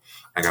other.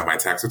 I got my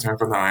tax return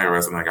from the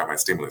IRS and I got my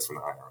stimulus from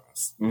the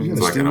IRS.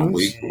 So like in a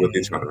week with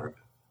each other.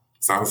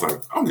 So I was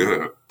like, I'm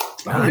good.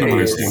 I don't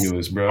need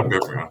stimulus, bro. I'm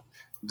good for him.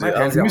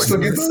 Do we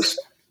still get those?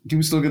 Do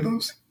we still get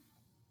those?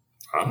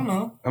 I don't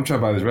know. I'm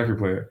trying to buy this record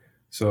player.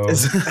 So I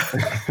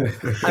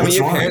mean,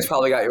 your parents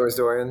probably got yours,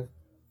 Dorian.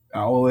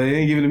 Oh, they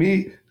ain't giving it to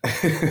me.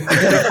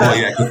 Oh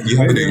yeah, you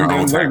have to do your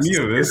own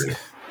taxes.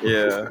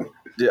 Yeah.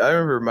 Dude, I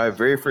remember my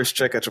very first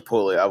check at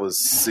Chipotle. I was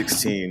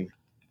 16,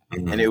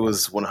 and it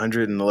was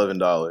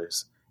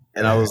 $111,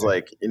 and I was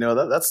like,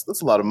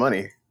 that's a lot of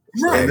money.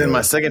 Right. And then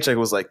my second check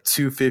was like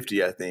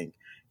 $250, I think.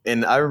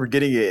 And I remember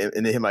getting it,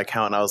 and it hit my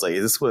account, and I was like,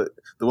 "Is this what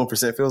the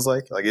 1% feels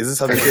like? Like, is this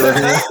how they feel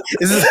every morning?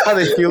 Is this how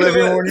they feel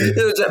every morning?"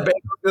 It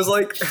was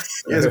like.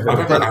 Yes,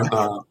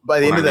 by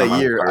the end of that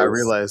year, I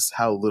realized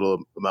how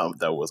little amount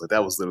that was. Like,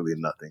 that was literally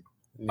nothing.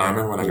 I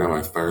remember when I got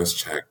my first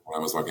check when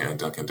I was working at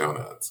Dunkin'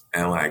 Donuts,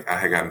 and like I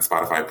had gotten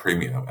Spotify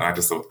Premium, and I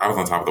was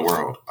on top of the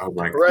world. I was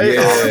like, right,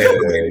 I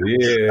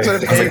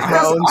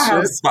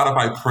have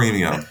Spotify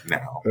Premium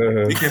now.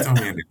 You can't tell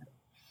me anything.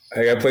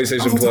 I got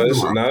PlayStation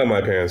Plus, not on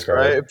my parents' card.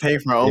 Right, paying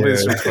for my own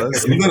PlayStation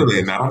Plus.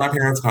 Literally, not on my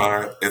parents'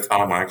 card. It's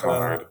on my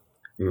card.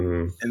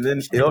 And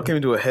then it all came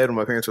into a head when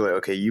my parents were like,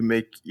 "Okay, you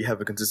have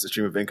a consistent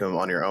stream of income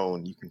on your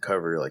own. You can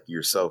cover like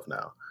yourself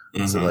now.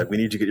 So like, we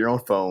need you to get your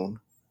own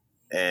phone,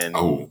 and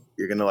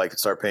you're gonna like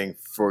start paying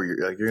for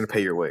you're gonna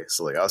pay your way.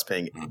 So like, I was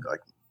paying like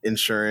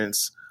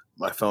insurance,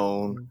 my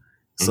phone.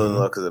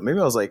 So because maybe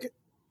I was like,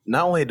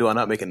 not only do I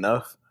not make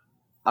enough,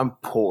 I'm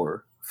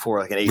poor for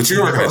like an 18. But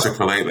you were at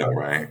Chick-fil-A though,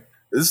 right?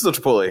 This is still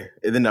Chipotle,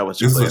 and then I went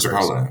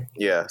Chipotle.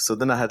 Yeah, so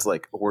then I had to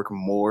like work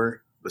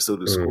more, but still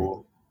do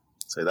school.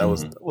 So that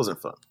wasn't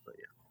fun. But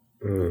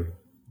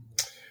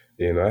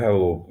yeah, I had a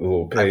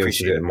little pay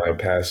incident in my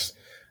past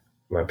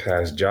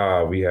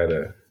job. We had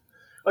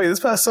this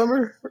past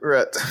summer, we're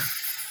at.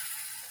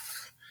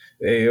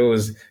 Hey,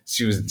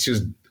 she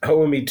was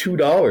owing me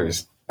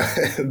 $2.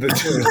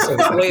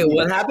 Wait,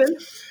 what happened?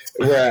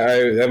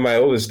 Where at my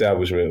old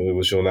establishment,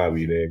 which will not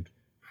be named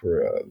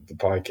for the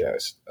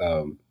podcast.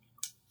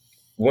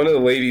 One of the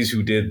ladies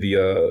who did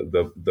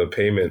the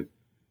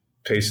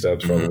pay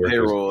stubs from workers,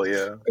 payroll,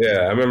 yeah.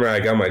 I remember I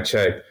got my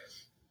check.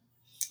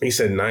 He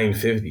said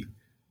 $950.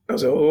 I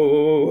was like,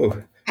 oh.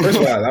 First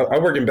of all, I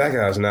work in back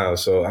of house now,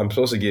 so I'm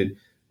supposed to get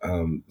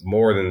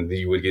more than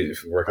you would get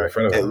if you work in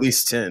front of at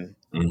least 10.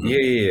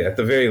 Yeah, at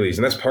the very least,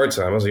 and that's part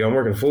time. I was like, I'm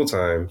working full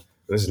time.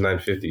 This is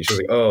 $950. She was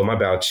like, oh, my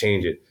bad, I'll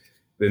change it.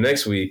 The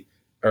next week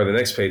or the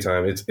next pay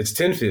time, it's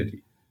 $10.50.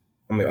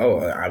 I'm like,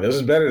 this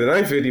is better than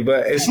 $9.50,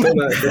 but it's still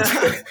not.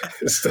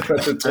 It's still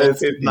not the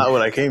 $12.50. Not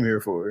what I came here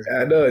for.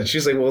 I know. And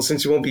she's like, well,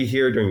 since you won't be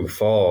here during the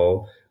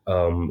fall,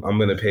 I'm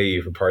going to pay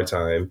you for part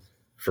time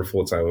for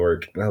full time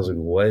work. And I was like,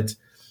 what? So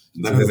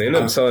then they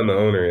ended up telling the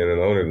owner, and then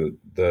the owner,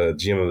 the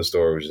GM of the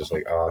store, was just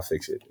like, I'll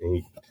fix it,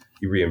 and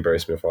he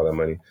reimbursed me for all that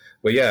money.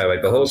 But yeah,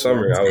 like the whole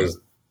summer, I was,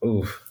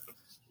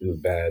 it was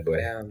bad, but.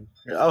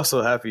 I was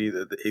so happy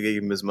that he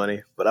gave him his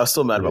money, but I was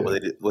still mad about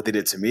what they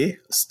did to me.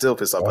 Still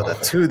pissed off about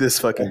that to this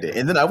fucking day.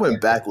 And then I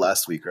went back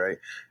last week, right?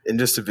 And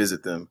just to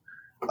visit them,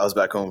 I was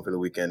back home for the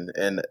weekend,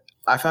 and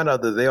I found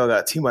out that they all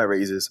got TMI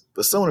raises,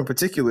 but someone in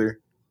particular,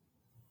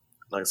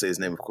 I'm not gonna say his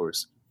name, of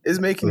course,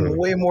 is making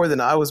way more than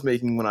I was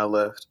making when I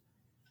left.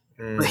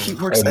 But he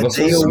works a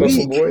day a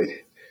week.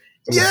 Boy?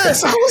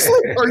 Yes, I was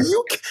like, "Are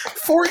you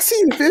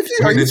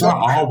 $14.50? Did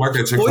y'all all work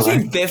at Chick-fil-A?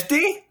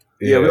 $14.50?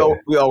 Yeah,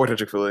 we all worked at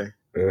Chick-fil-A.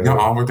 Y'all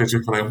all worked at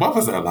Chick-fil-A. What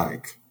was that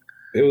like?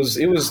 It was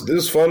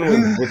fun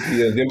with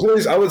the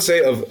employees. I would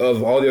say of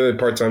all the other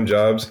part-time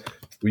jobs,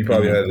 we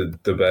probably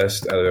had the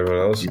best out of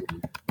everyone else.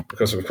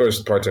 Because of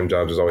course, part-time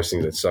jobs, there's always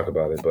things that suck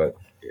about it. But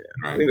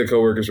I think the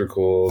coworkers were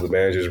cool. The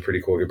managers are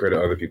pretty cool compared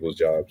to other people's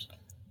jobs.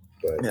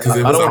 Because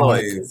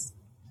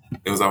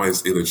it was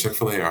always either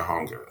Chick-fil-A or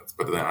Home Goods.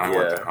 But then I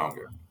worked at Home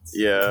Goods.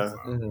 Yeah,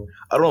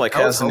 I don't like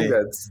Cassidy. Home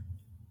Goods.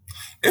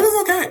 It was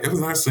okay. It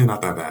was actually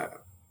not that bad.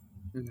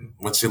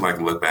 Once you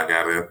look back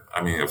at it,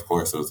 I mean, of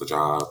course, it was a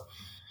job.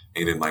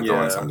 And you didn't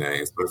go in some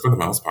days, but for the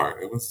most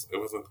part, it was.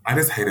 I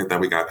just hated that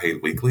we got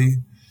paid weekly,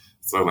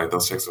 so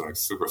those checks were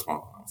super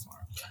small. I was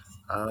like,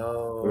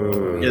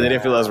 they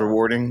didn't feel as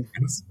rewarding.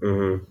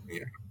 Yeah,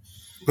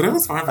 but it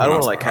was fine. I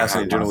don't want to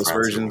Cassidy journalist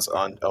versions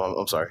on. Oh,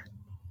 I'm sorry.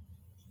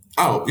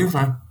 Oh, you're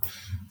fine.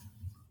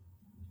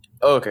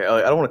 Oh, okay,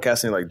 I don't want to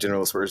cast any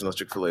generalist version of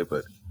Chick-fil-A,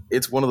 but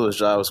it's one of those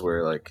jobs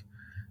where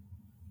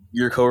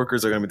your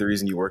coworkers are going to be the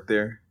reason you work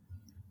there,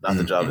 not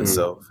the job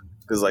itself.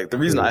 Because the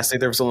reason I stayed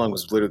there for so long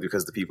was literally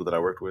because of the people that I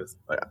worked with.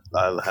 I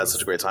had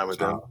such a great time with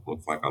them.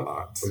 Looks like a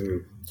lot.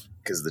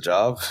 Because the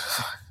job,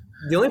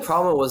 The only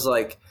problem was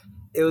like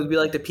it would be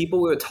like the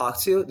people we would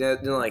talk to,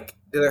 then like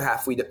the other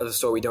half of the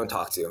store we don't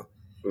talk to.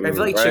 I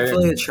feel like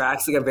Chick-fil-A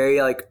attracts like a very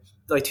like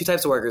two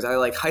types of workers. I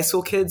like high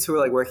school kids who are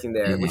like working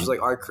there, which is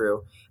like our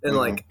crew, and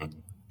like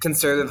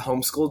conservative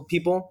homeschooled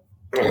people.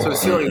 So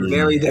it's like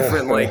very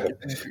different like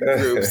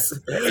groups.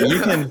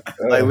 You can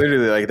like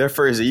literally like their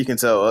first day, you can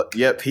tell.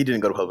 Yep, he didn't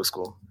go to public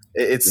school.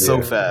 It's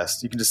so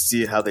fast. You can just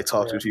see how they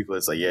talk to people.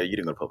 It's like, yeah, you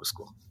didn't go to public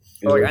school.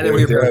 Like, I know who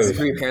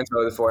your parents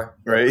voted for.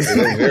 Right?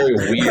 Very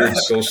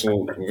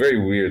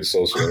weird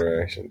social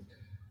interaction.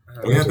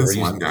 We had this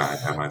one guy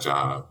at my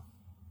job.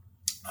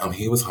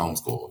 He was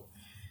homeschooled,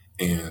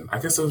 and I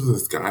guess it was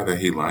this guy that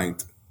he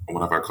liked,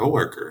 one of our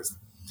coworkers,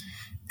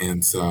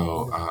 and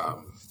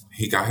so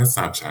he got his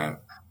Snapchat,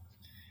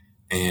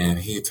 and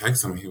he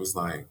texted him. He was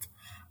like,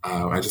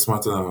 "I just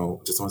want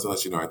to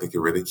let you know I think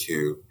you're really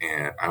cute,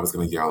 and I was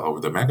going to yell over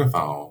the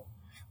megaphone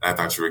that I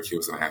thought you were cute. I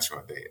was going to ask you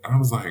on a date." And I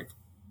was like,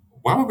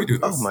 "Why would we do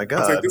this?" Oh my I God!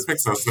 was like, "This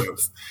makes no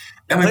sense."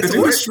 And like the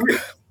dude is straight.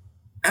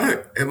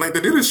 And like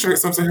the dude is straight,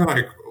 so I'm sitting here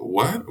like,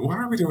 what? Why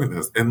are we doing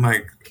this? And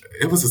like,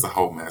 it was just a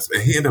whole mess.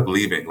 And he ended up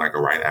leaving like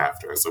right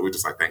after. So we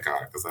just like, thank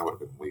God, because that would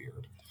have been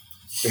weird.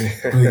 But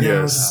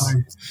yeah,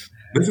 like,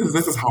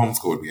 this is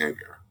homeschool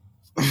behavior.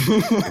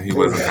 And he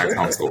wasn't actually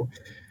homeschooled.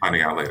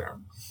 Finding out later.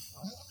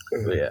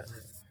 But yeah,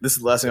 this is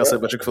the last thing I'll say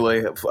about Chick-fil-A.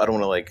 I don't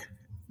want to like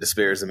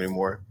disparage them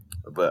anymore,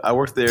 but I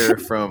worked there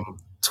from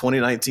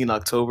 2019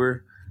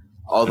 October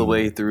all the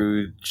way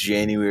through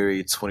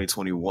January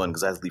 2021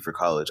 because I had to leave for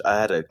college.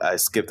 I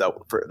skipped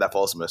out for that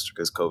fall semester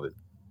because COVID.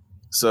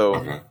 So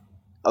I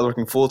was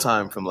working full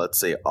time from let's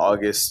say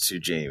August to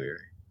January,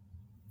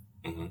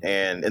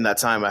 and in that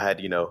time I had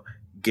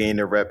gained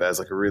a rep as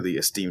like a really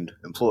esteemed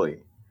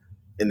employee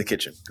in the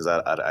kitchen because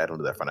I don't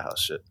do that front of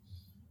house shit.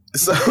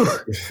 So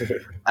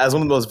as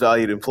one of the most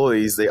valued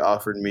employees, they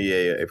offered me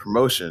a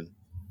promotion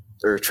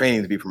or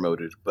training to be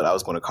promoted, but I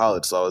was going to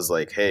college, so I was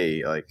like,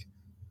 hey, like,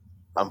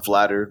 I'm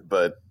flattered,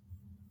 but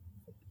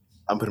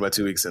I'm putting my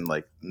 2 weeks in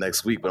like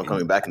next week, but I'm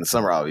coming back in the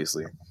summer,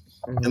 obviously.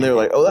 And they were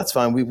like, oh, that's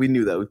fine. We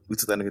knew that. We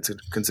took that into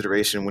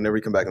consideration. Whenever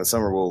we come back in the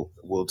summer,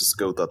 we'll just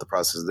go through the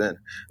process then. And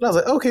I was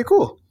like, okay,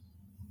 cool.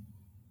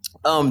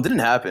 Didn't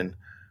happen.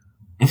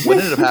 What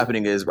ended up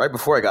happening is right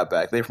before I got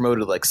back, they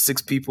promoted like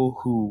 6 people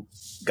who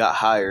got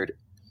hired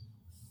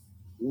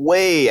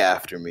way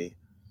after me.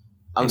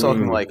 I'm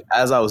talking like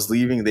as I was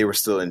leaving, they were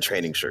still in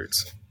training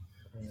shirts.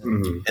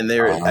 And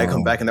I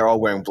come back and they're all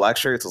wearing black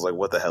shirts. I was like,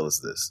 what the hell is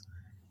this?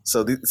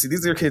 So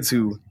these are kids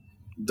who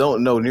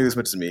don't know nearly as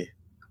much as me.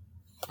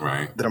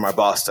 Right. That are my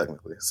boss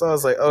technically. So I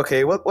was like,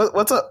 okay,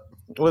 what's up?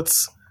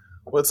 What's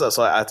up?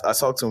 So I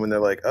talked to them and they're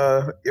like,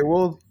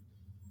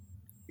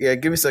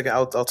 give me a second.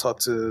 I'll talk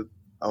to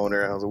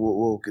owner. I was like,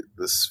 we'll get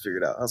this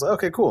figured out. I was like,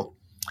 okay, cool.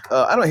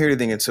 I don't hear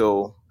anything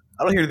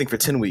for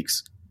 10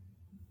 weeks.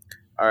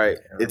 All right,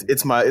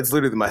 it's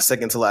literally my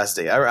second to last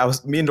day.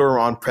 Me and Dora were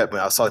on prep and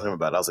I was talking to him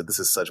about it. I was like, this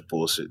is such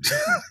bullshit.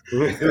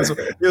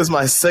 it was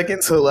my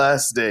second to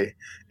last day,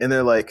 and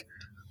they're like,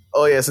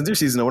 oh yeah, since you're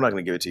seasonal, we're not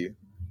going to give it to you.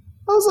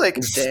 I was like,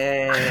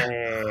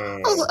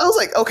 dang. I was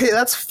like, okay,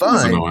 that's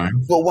fine,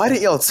 but why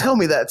didn't y'all tell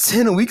me that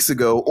 10 weeks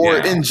ago or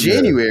in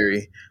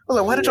January? I was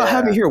like, why did y'all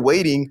have me here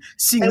waiting,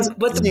 seeing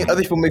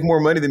other people make more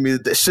money than me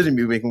that shouldn't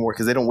be making more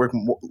because they don't work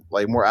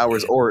more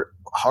hours or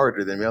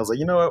harder than me? I was like,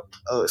 you know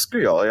what?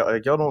 Screw y'all.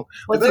 Y'all don't.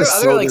 But there are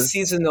other like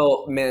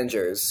seasonal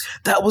managers.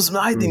 That was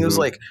my thing. It was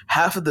like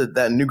half of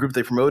that new group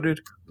they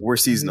promoted were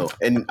seasonal,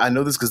 and I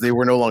know this because they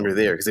were no longer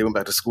there because they went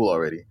back to school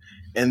already.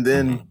 And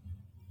then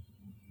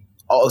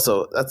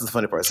also, that's the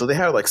funny part. So they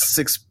had like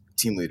 6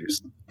 team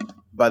leaders.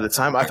 By the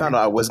time I found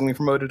out I wasn't getting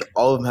promoted,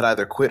 all of them had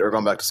either quit or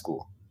gone back to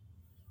school.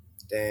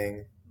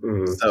 Dang.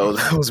 So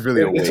that was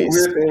really a waste. It's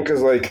a weird thing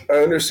because like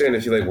I understand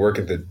if you like work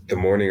at the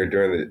morning or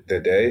during the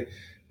day.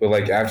 But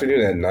like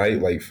afternoon at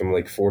night, like from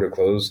like 4 to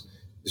close,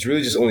 it's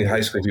really just only high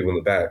school people in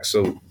the back.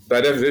 So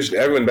by definition,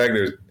 everyone back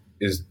there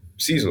is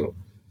seasonal.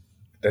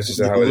 That's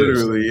just how it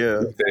is. Literally,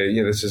 yeah.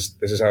 That's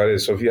just how it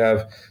is. So if you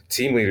have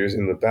team leaders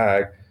in the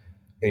back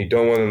and you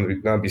don't want them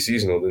to not be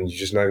seasonal, then you're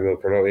just not going to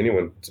promote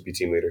anyone to be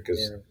team leader because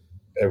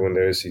everyone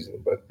there is seasonal.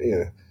 But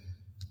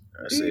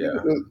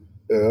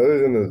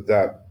other than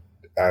that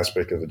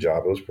aspect of the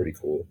job, it was pretty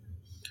cool.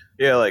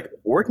 Yeah, like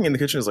working in the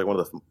kitchen is like one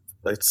of the.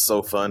 It's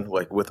so fun,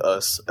 like with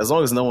us. As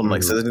long as no one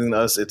like says anything to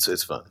us,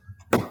 it's fun.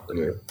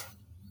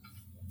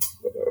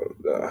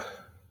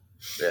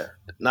 Yeah,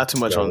 not too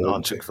much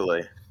on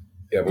Chick-fil-A.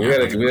 Yeah, but we had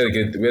a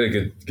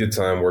good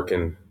time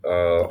working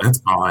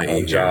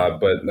on job,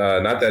 but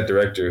not that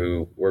director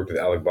who worked with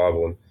Alec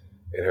Baldwin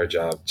in her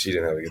job. She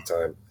didn't have a good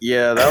time.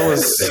 Yeah, that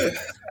was.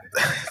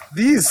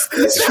 These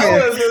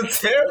that was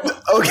terrible.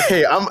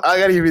 Okay, I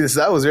gotta give you this.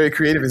 That was very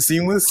creative and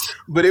seamless,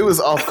 but it was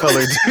off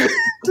color, dude.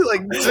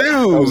 Like, dude.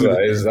 I'm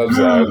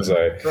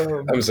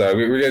sorry.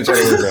 We're gonna try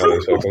to work around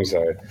this, folks. I'm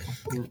sorry.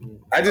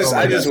 I just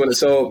want to.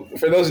 So,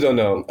 for those who don't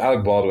know,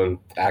 Alec Baldwin,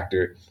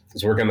 actor,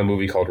 is working on a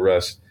movie called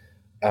Rust,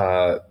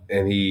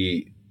 and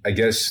he, I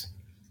guess,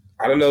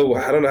 I don't know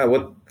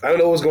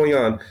what's going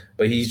on,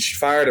 but he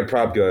fired a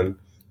prop gun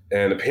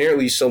and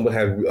apparently someone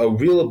had a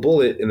real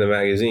bullet in the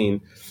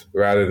magazine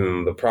rather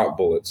than the prop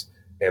bullets,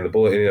 and the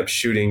bullet ended up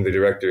shooting the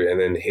director and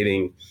then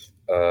hitting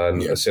a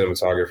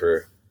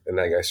cinematographer, and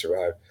that guy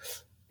survived.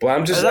 But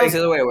I'm just I thought it was the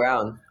other way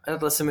around. I thought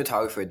the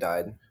cinematographer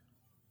died.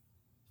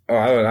 Oh,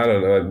 I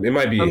don't know. It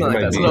might be. No,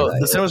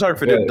 the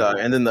cinematographer did die,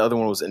 and then the other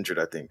one was injured,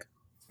 I think.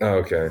 Oh,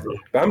 okay.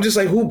 But I'm just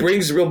like, who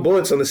brings real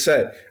bullets on the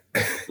set?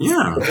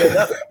 Yeah.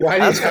 Why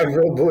do you have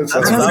real bullets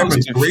on the That's set?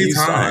 happened 3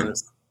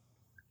 times.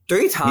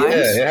 3 times?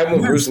 Yeah, it happened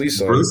with Bruce Lee's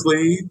son. Bruce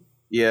Lee.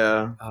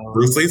 Yeah.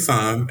 Bruce Lee's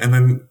son, and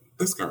then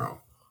this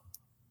girl.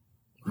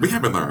 We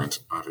haven't learned,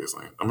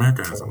 obviously.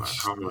 America hasn't learned.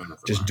 Hollywood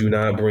hasn't Just learned. do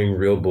not bring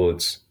real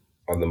bullets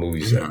on the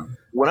movie set. Yeah.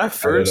 When I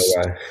first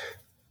I don't know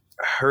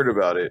why. heard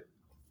about it,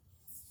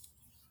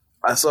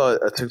 I saw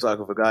a TikTok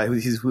of a guy who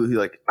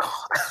like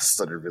I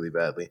stuttered really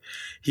badly.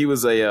 He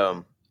was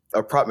a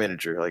prop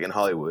manager like in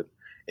Hollywood,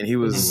 and he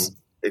was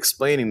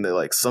explaining that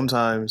like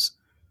sometimes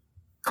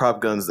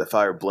prop guns that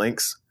fire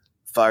blanks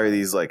fire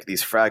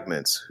these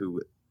fragments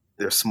who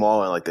they're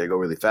small and like they go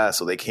really fast,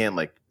 so they can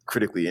like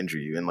critically injure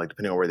you, and like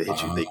depending on where they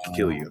hit you, they can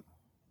kill you.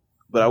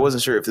 But I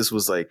wasn't sure if this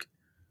was like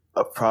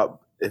a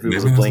prop, if it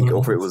was a blank,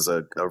 or if it was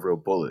a real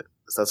bullet.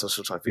 So that's what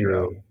I'm trying to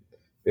figure out.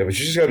 Yeah, but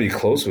you just gotta be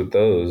close with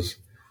those,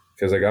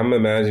 because like I'm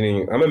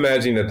imagining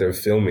that they're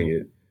filming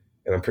it,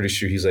 and I'm pretty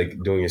sure he's like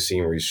doing a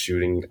scene where he's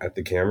shooting at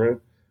the camera.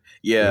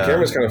 Yeah, the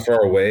camera's kind of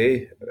far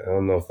away. I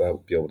don't know if that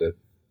would be able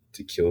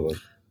to kill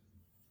them.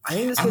 I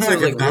think this I was feel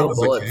like if that real was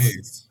bullets. the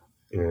case,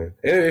 Yeah,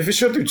 and if it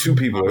showed through 2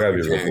 people, it gotta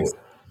be a real bullet.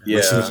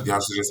 yeah, y'all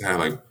should just have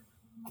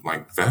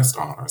like vest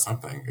on or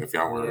something if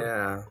y'all were.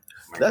 Yeah.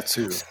 that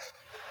too.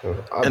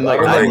 And like,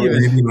 Or I like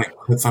didn't maybe like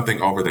put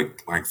something over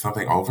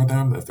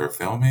them if they're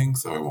filming,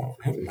 so it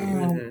won't hit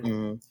them.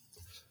 Mhm.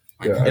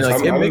 Like, Yeah, And,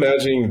 like, I'm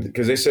imagining,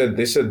 because they said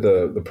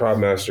the prop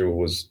master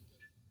was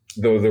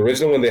the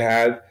original one they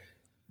had.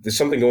 There's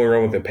something going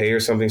wrong with the pay or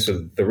something,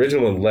 so the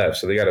original one left,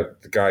 so they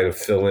got the guy to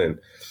fill in.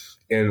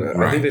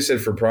 And I think they said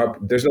for prop,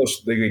 there's no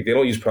they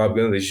don't use prop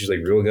guns, they just use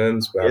like real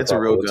guns. But It's a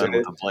real gun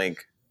with a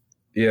blank.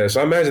 Yeah,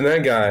 so I imagine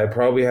that guy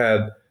probably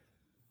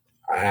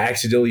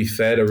accidentally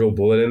fed a real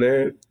bullet in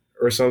there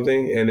or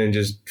something, and then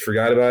just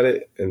forgot about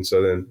it, and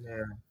so then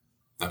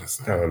I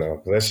don't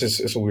know.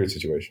 It's a weird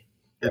situation.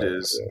 It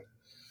is. Yeah.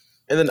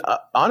 And then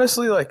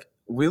honestly, like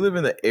we live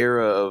in the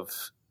era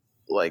of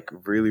like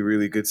really,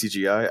 really good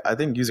CGI. I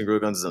think using real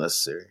guns is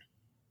unnecessary.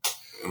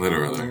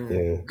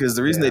 Literally. Because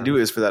the reason they do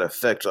it is for that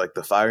effect, like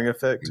the firing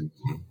effect.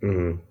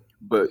 Mm-hmm.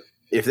 But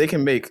if they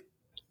can make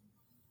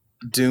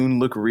Dune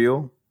look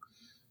real,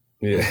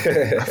 I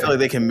feel like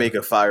they can make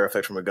a fire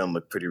effect from a gun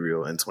look pretty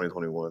real in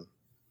 2021.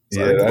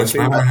 So have you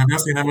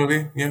seen that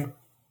movie? Yeah.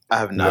 I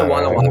have not. I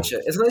want to watch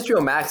it. It's on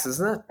HBO Max,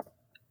 isn't it?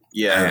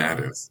 Yeah,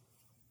 it is.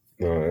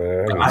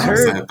 I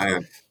heard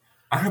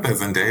that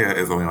Zendaya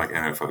is only like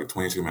in it for like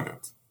 22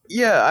 minutes.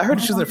 Yeah, I heard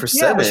she was in it for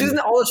 7. But she's in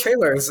all the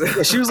trailers.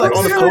 Yeah, she was like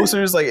on the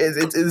posters. Like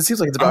it seems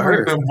like it's about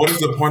her. Then what is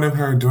the point of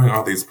her doing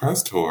all these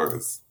press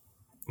tours?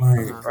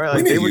 Like,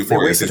 right, they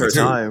wasted her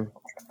time.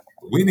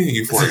 We need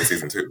Euphoria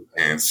season 2,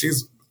 and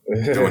she's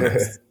doing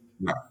this.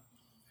 No.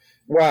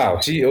 Wow.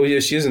 She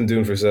isn't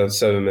Dune for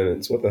 7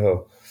 minutes. What the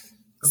hell?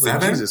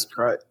 7? Jesus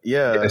Christ.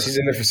 Yeah, she's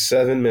in there for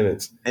 7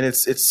 minutes. And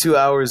it's 2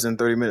 hours and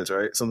 30 minutes,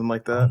 right? Something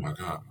like that. Oh my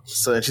god.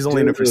 So and she's only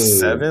in there for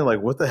 7?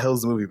 Like what the hell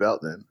is the movie about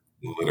then?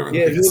 Literally.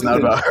 Yeah, it's not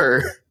about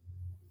her.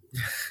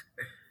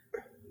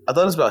 I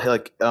thought it was about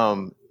like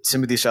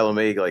Timothée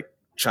Chalamet like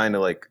trying to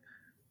like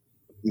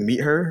meet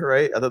her,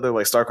 right? I thought they were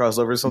like star-crossed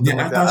over or something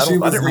like that. I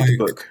didn't read the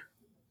book.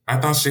 I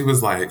thought she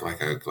was like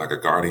a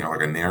guardian or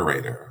like a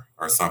narrator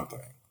or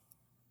something.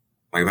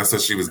 Like that's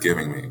what she was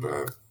giving me,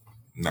 but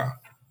no.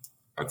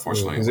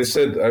 Unfortunately. Because they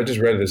said, I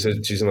just read it, they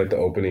said she's in like the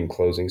opening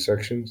closing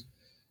sections.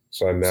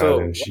 So I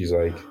imagine she's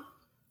like,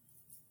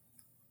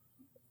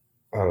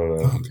 I don't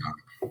know. Oh, God.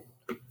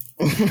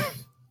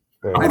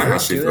 I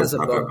heard Dune as a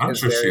book is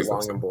very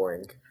long and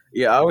boring.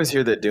 Yeah, I always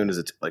hear that Dune is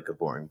like a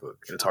boring book.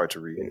 And it's hard to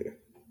read.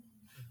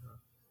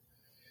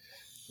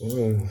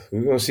 We're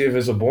going to see if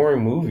it's a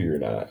boring movie or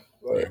not.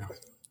 Like,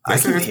 I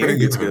keep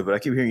hearing it's good, but I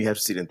keep hearing you have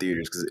to see it in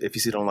theaters because if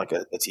you see it on like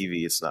a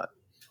TV, it's not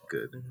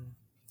good.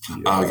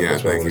 Yeah,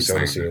 that's why we want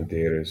to see it in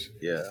theaters.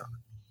 Yeah,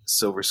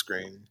 silver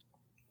screen.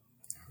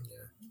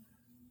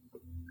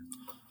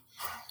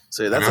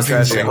 So yeah, that's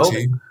a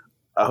tragedy.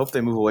 I hope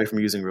they move away from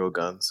using real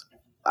guns.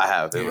 I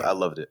have. I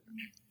loved it.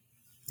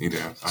 You do.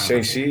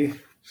 Shang-Chi?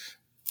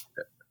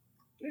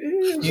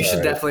 You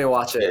should definitely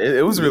watch it.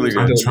 It was really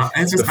good.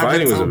 The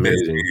fighting was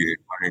amazing.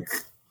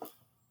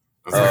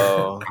 I'm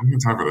going to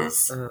talk about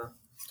this.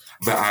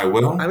 But I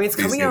will. I mean, it's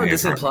coming out on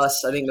Disney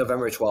Plus, I think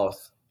November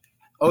 12th.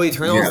 Oh,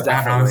 Eternal is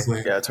definitely. Honestly,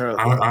 Eternal.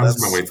 I was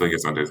going to wait till it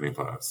gets on Disney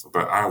Plus.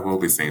 But I will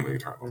be seeing the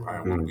Eternal.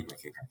 I will be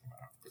making time for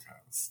that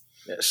because.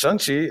 Yeah,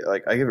 Shang-Chi,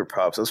 like I give it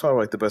props. That's probably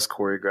like the best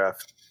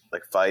choreographed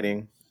like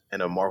fighting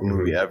in a Marvel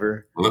movie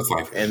ever. Looks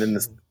like it. And then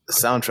the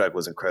soundtrack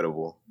was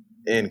incredible.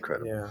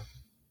 Incredible. Yeah.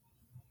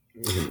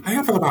 How do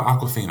you feel about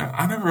Aquafina?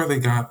 I never really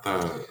got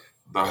the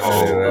The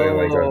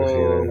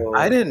whole.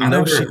 I didn't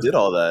know she did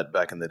all that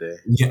back in the day.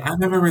 Yeah, I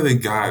never really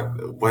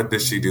got what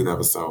did she do that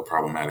was so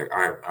problematic.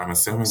 I'm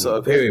assuming.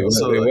 So what happened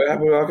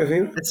with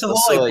Awkwafina? It's the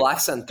whole black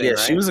scent thing. Yeah, right?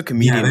 she was a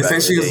comedian. Yeah, they say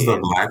she uses the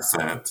black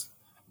scent,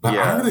 but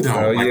I really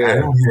don't. I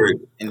don't hear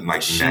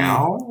it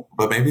now.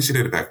 But maybe she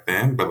did it back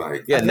then.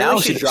 But now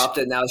she dropped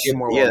it. Now she's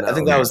more. Yeah, I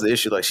think that was the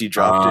issue. Like she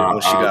dropped it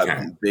when she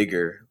got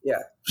bigger. Yeah,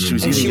 she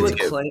was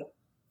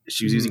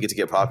using it to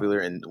get popular,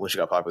 and when she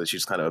got popular, she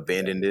just kind of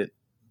abandoned it.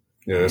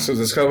 Yeah, so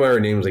that's kind of why her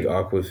name was like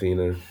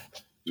Awkwafina.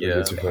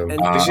 Yeah, and she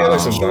had like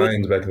some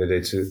vines back in the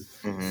day too.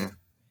 Mm-hmm.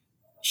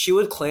 She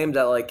would claim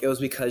that like it was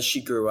because she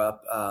grew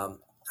up. I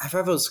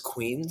forgot if it was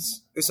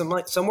Queens or something,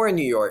 like somewhere in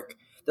New York.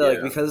 That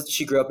like because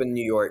she grew up in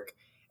New York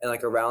and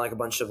like around like a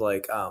bunch of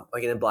like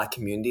in a black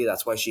community,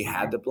 that's why she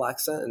had the black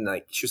scent, and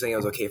like she was saying it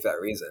was okay for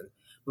that reason.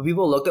 But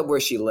people looked up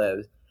where she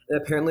lived. And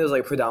apparently it was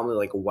like predominantly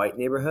like white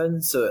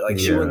neighborhood, so like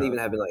she wouldn't even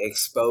have been like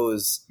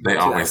exposed to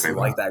that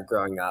like that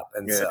growing up,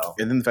 and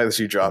and then the fact that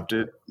she dropped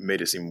it made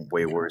it seem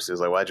way worse. It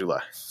was like, why'd you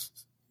lie?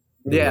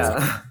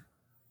 Yeah,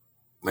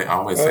 they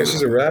always say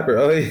she's a rapper.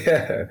 Oh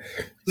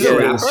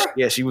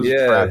yeah, she was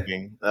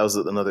rapping. That was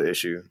another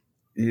issue.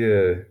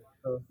 Yeah,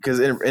 because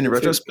in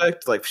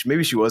retrospect, like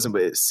maybe she wasn't,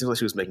 but it seems like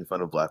she was making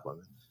fun of black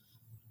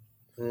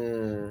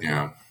women.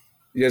 Yeah,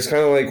 it's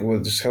kind of like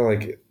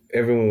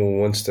everyone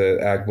wants to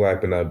act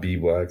black but not be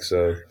black.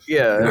 So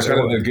it's kind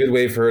of a good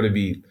way for her to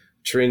be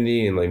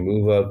trendy and like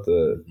move up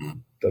the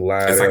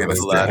ladder. It's like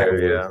the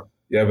ladder,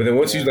 yeah. But then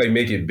once you like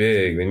make it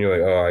big, then you're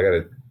like, oh, I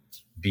gotta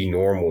be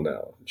normal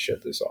now and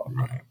shut this off.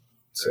 Right.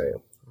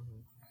 So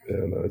I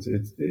don't know.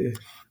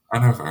 I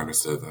never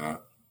understood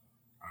that.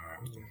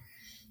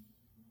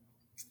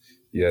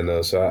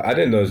 So I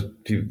didn't know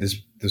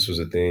this was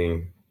a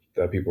thing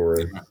that people were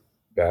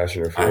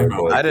bashing her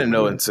for. I didn't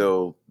know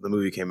until the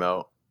movie came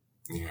out.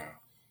 Yeah,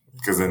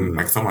 because then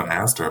like someone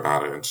asked her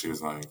about it, and she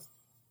was like,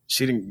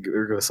 she didn't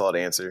give a solid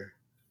answer.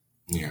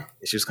 Yeah,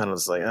 she was kind of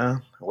just like,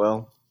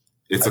 well,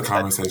 it's a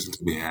conversation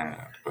to be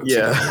had. But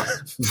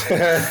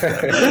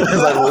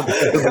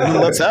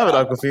let's have it,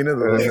 Awkwafina.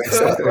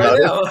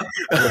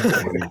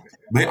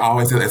 They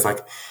always say it's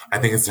like, I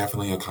think it's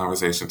definitely a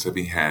conversation to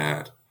be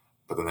had,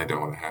 but then they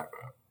don't want to have it.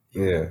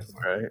 Yeah,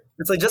 right.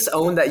 It's like just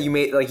own that you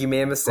made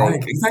a mistake.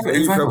 Like,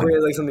 exactly. You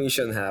appropriated like something you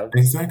shouldn't have.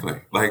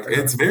 Exactly. Like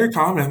it's very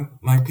common.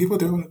 Like people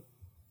do it,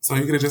 so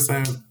you could have just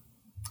said,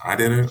 "I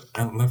did it,"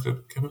 and left it.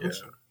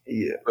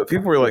 Yeah, but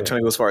people were like trying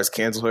to go as far as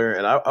cancel her,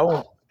 and I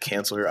won't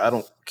cancel her. I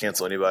don't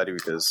cancel anybody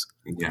because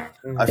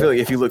I feel like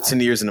if you look 10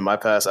 years into my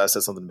past, I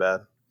said something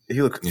bad. If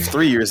you look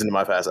 3 years into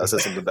my past, I said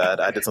something bad.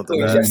 I did something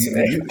bad.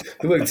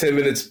 You look 10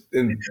 minutes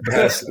in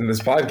this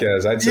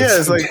podcast.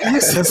 It's like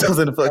you said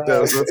something fucked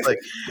up. So it's like,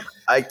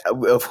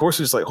 of course,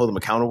 we just like hold them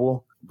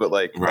accountable. But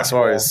like as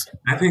far as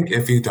I think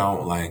if you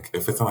don't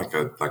if it's like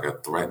a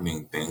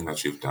threatening thing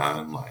that you've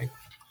done, like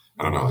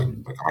I don't know,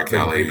 like R.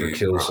 Kelly,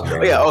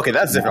 okay,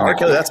 that's different. R.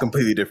 Kelly, that's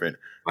completely different.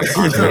 Like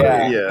R.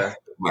 Kelly,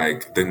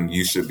 like then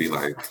you should be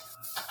like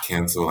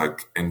cancel.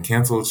 Like and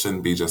cancel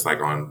shouldn't be just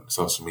like on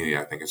social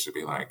media. I think it should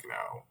be like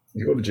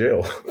you go to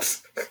jail.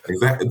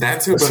 Exactly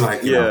that too, but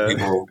like you know,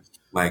 people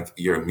like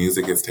your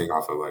music gets taken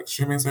off of like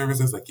streaming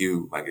services, like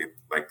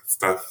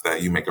stuff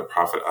that you make a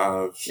profit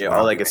of.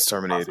 All that gets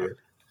terminated.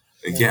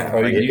 Yeah,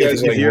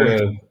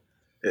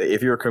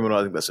 if you're a criminal,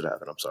 I think that should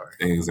happen. I'm sorry.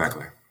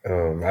 Exactly.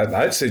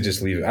 I'd say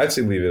just leave it. I'd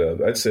say leave it up.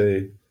 I'd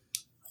say,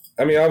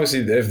 I mean, obviously,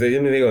 if they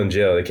go in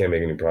jail, they can't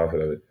make any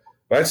profit of it.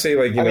 But I'd say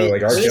like R.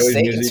 Kelly's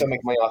music can still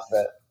make money off of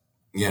it.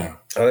 Yeah.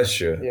 Oh, that's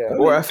true. Yeah.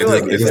 Or I feel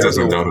like if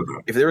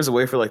there was a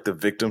way for like the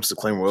victims to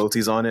claim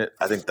royalties on it,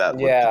 I think that would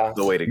be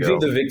the way to go. You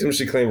think the victims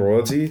should claim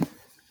royalty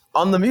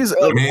on the music?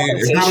 I mean,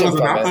 it's not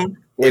about them.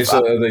 Wait,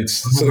 so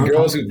the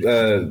girls who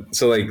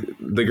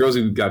the girls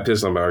who got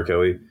pissed on by R.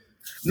 Kelly.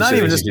 Not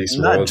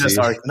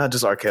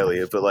just R.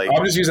 Kelly, but like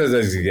I'm just using that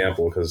as an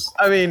example because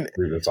I mean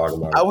we've been talking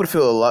about. I would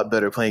feel a lot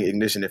better playing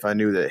Ignition if I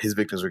knew that his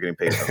victims were getting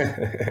paid.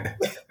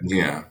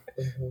 Yeah,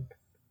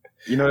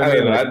 you know what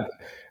I mean?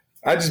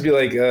 I'd just be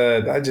like,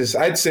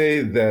 I'd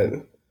say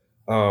that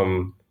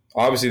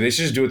obviously they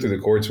should just do it through the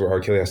courts where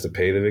R. Kelly has to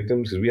pay the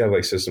victims because we have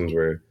like systems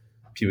where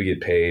people get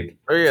paid.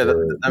 Oh yeah,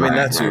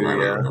 that's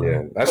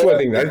yeah. That's what I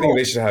think. I think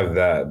they should have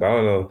that, but I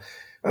don't know.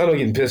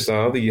 Getting pissed on.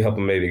 I don't think you help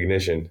them make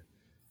Ignition.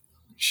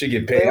 Should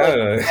get paid. I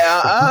don't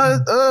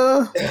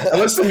know.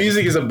 Unless the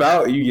music is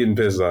about you getting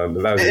pissed on.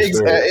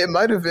 It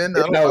might have been.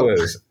 That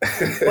was.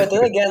 But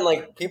then again,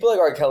 like people like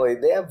R. Kelly,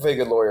 they have very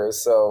good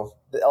lawyers, so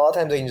a lot of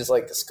times they can just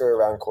like skirt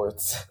around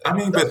courts. I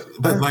mean, but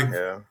like,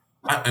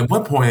 at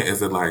what point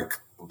is it like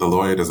the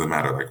lawyer doesn't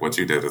matter? Like what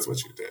you did is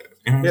what you did.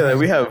 You know like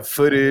we have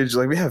footage.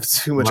 Like we have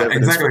too much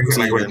evidence. Exactly.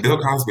 Like with Bill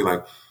Cosby,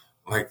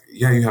 like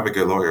you have a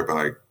good lawyer, but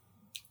like.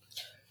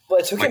 But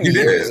it took him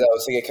years though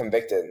to get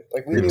convicted.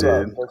 Like we knew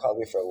about Bill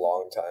Cosby for a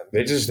long time.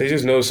 They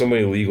just know so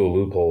many legal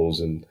loopholes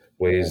and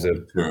ways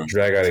to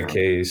drag out a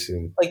case.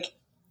 And like,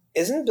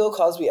 isn't Bill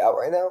Cosby out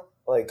right now?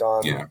 Like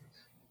on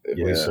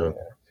so.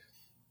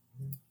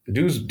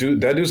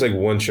 That dude's like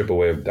one trip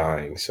away of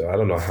dying. So I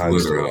don't know how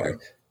he's still alive.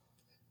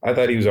 I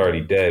thought he was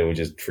already dead and we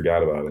just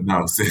forgot about him.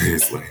 No,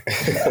 seriously.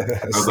 I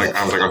was like,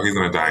 oh, he's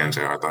gonna die in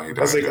jail. I thought he died.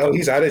 I was like, oh,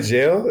 he's out of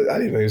jail? I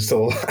didn't know he was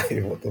still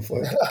alive. What the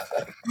fuck?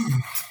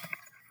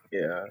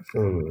 Yeah.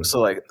 So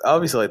like,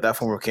 obviously, like that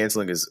form of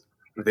canceling is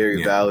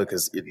very valid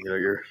because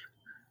you're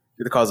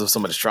the cause of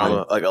so much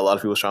trauma, like a lot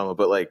of people's trauma.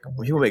 But like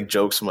when people make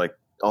jokes from like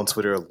on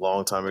Twitter a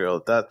long time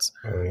ago, that's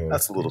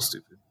a little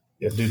stupid.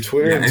 Yeah, dude,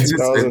 Twitter in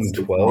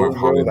 2012,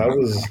 bro, that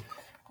was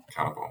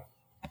accountable.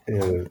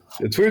 Yeah,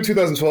 Twitter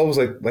 2012 was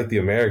like the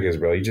Americans,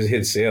 bro. You just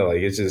hit sail, like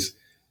it's just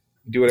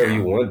do whatever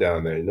you want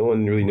down there. No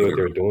one really knew what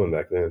they were doing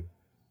back then.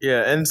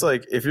 Yeah, and it's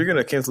like if you're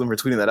gonna cancel them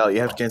for tweeting that out, you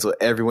have to cancel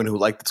everyone who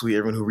liked the tweet,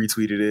 everyone who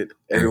retweeted it,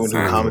 everyone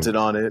who commented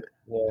on it.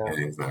 Yeah,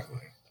 exactly.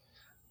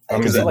 I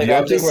mean,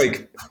 y'all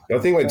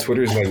think like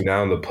Twitter is like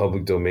now in the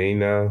public domain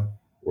now,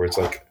 where it's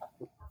like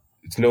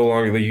it's no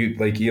longer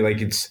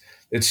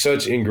it's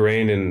such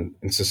ingrained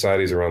in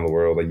societies around the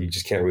world, like you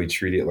just can't really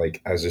treat it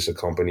like as just a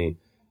company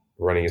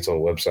running its own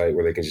website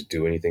where they can just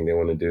do anything they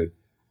want to do.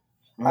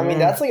 I mean,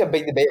 that's like a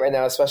big debate right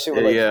now, especially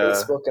with like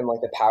Facebook and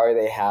like the power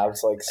they have.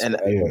 So, like,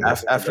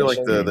 after like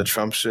the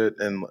Trump shit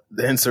and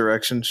the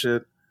insurrection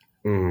shit,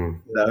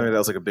 that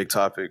was like a big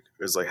topic.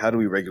 It was like, how do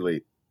we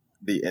regulate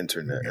the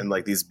internet and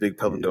like these big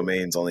public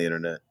domains on the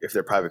internet if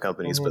they're private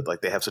companies, but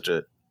like they have such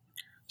a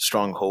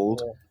strong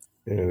hold.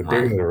 Yeah, they're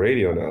bigger than the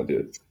radio now,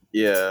 dude.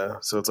 Yeah,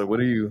 so it's like, what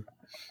do you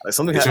like?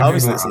 Something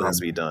obviously has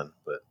to be done,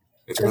 but.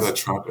 Did you know that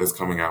Trump is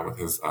coming out with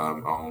his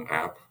own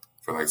app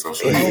for like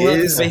social media? He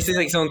is basically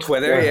like his own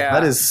Twitter. Yeah,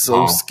 that is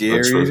so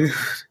scary, dude.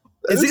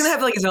 Is he gonna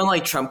have like his own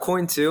like Trump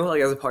coin too,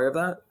 like as a part of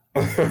that?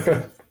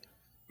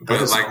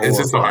 But like, it's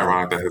just so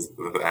ironic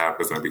that the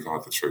app is gonna be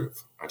called The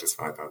Truth. I just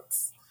find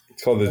it's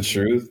called The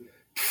Truth.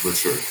 The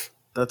Truth.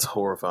 That's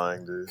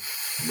horrifying, dude.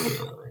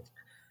 Literally.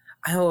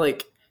 I know,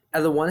 like.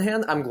 On the one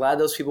hand, I'm glad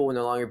those people will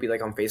no longer be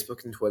like on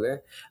Facebook and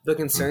Twitter. But it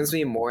concerns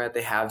me more that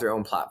they have their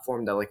own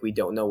platform that like we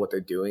don't know what they're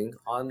doing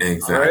on.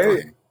 Exactly.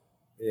 Right?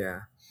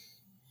 Yeah.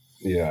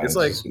 Yeah. It's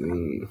like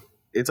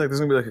there's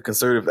gonna be like a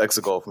conservative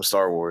Exegol from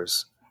Star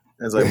Wars.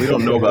 And it's like we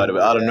don't know about it,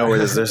 but out of nowhere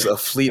there's a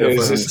fleet of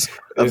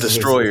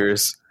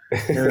destroyers.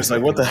 And it's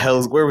like, what the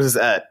hell? Where was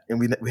this at?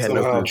 And we had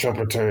no clue. Trump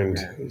returned.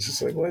 It's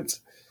just like, what?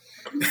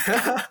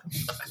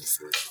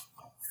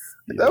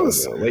 That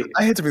was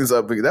I hate to bring this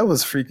up, but that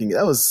was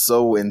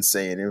so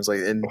insane. It was like,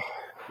 and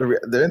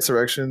the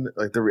insurrection,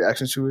 like the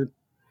reaction to it,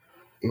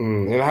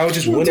 and how it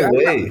just went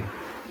away.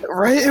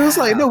 Right? It was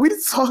like, no, we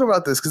didn't talk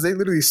about this because they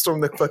literally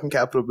stormed the fucking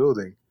Capitol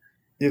building.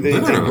 Yeah, they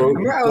broke. I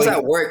remember I was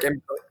at work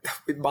and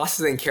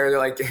bosses didn't care. They're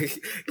like,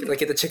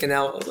 get the chicken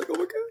out. I was like, oh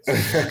my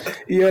god.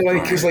 Yeah,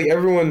 like because like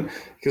everyone,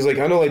 because like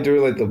I know like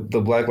during like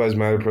the Black Lives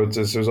Matter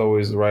protests, there's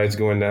always riots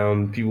going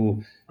down,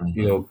 people,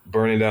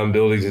 burning down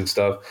buildings and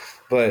stuff,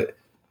 but.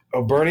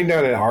 Burning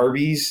down at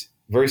Arby's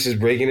versus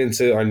breaking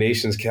into our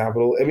nation's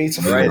capital. I mean,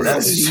 it's right.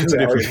 That's two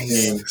different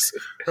things,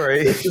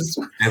 right?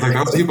 And like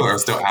those people are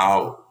still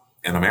out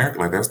in America,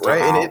 like they're still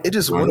out. And it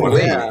just went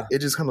away. Yeah. It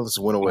just kind of just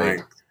went away.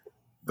 Like,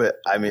 but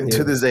I mean,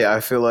 to this day, I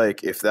feel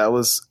like if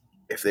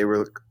they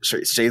were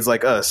shades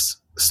like us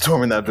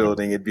storming that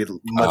building, it'd be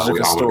much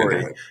different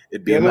story.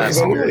 It'd be a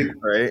massacre,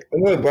 right? I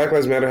know Black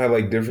Lives Matter have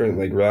like different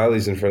like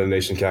rallies in front of the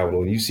nation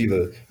capitol, and you see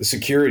the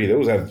security.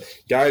 Those have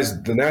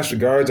guys, the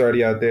National Guard's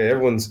already out there.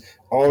 Everyone's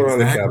all around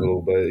the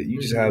Capitol, but you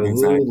just have a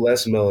little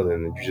less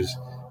melanin, and you just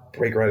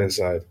break right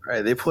inside.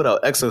 Right? They put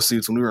out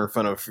exosuits when we were in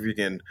front of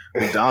freaking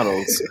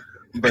McDonald's,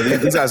 but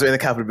these guys are in the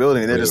Capitol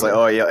building, and they're just like,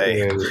 "Oh yeah,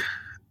 hey,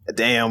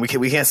 damn, we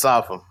can't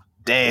stop them.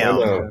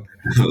 Damn,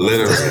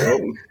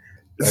 literally."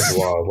 That's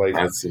wild. Like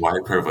that's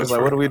white privilege.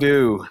 Like, what do we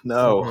do?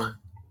 No.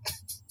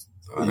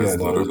 So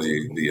that's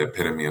literally the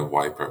epitome of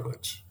white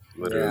privilege.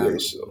 Literally,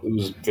 it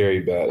was very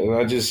bad. And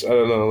I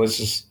don't know.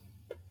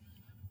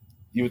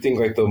 You would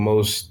think like the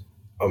most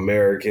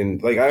American,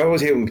 like I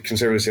always hate when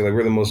conservatives say like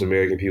we're the most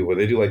American people, but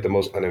they do like the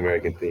most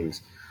un-American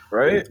things,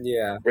 right? Like,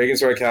 yeah. Break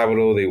into our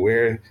Capitol. They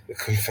wear the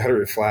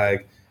Confederate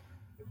flag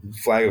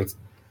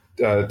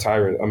of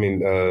tyrant. I mean,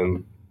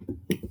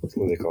 what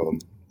do they call them?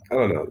 I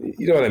don't know.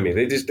 You know what I mean?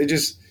 They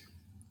just.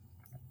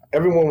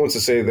 Everyone wants to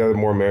say they're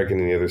more American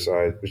than the other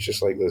side. It's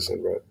just like,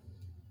 listen,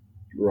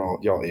 bro,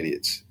 y'all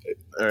idiots.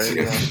 All right,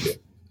 yeah.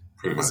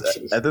 Pretty much.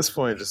 At this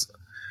point,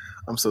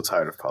 I'm so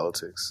tired of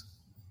politics.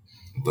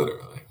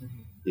 Literally.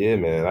 Yeah,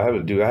 man.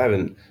 I've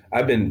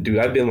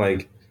been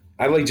like,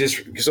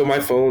 so my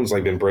phone's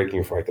like been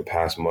breaking for like the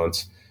past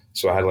months.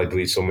 So I had to like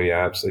delete so many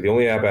apps. Like the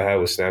only app I had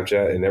was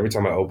Snapchat, and every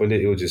time I opened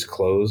it, it would just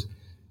close.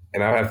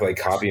 And I would have to like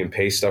copy and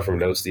paste stuff from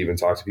notes to even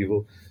talk to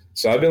people.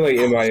 So I've been like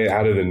MIA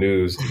out of the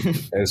news.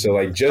 And so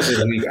like just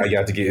this week I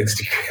got to get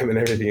Instagram and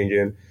everything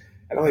again.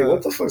 And I'm like,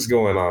 what the fuck's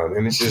going on?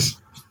 And it's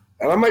just,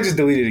 and I might just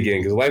delete it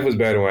again because life was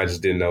better when I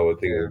just didn't know what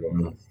things were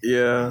going on.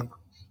 Yeah.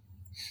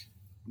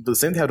 The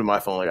same thing happened to my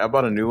phone. Like I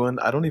bought a new one.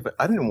 I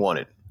didn't want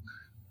it.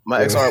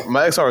 My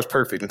XR was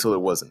perfect until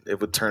it wasn't.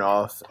 It would turn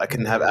off. I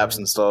couldn't have apps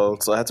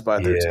installed. So I had to buy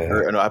a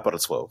 13. I bought a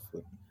 12.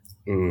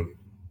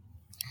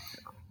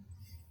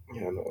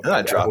 Yeah, no.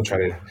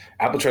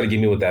 Apple tried to get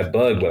me with that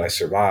bug, but I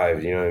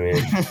survived. You know what I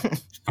mean?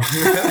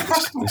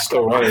 They're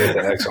still running with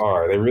the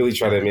XR. They really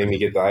try to make me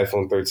get the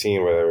iPhone 13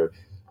 or whatever.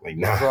 Like,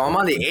 nah. Bro, I'm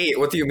on the 8.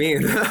 What do you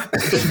mean?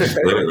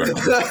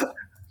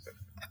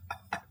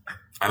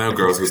 I know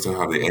girls who still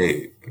have the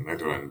 8, and they're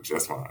doing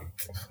just fine.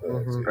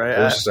 Right.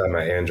 I was just on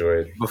my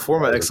Android. Before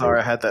my XR,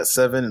 I had that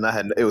 7,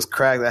 and it was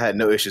cracked. I had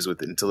no issues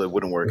with it until it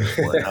wouldn't work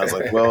anymore. And I was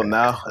like, well,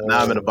 now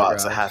I'm in a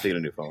box. I have to get a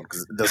new phone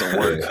because it doesn't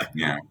work.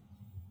 Yeah.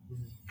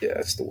 Yeah,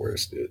 that's the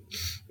worst, dude.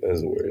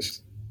 That's the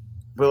worst.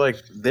 But like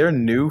their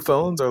new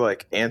phones are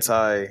like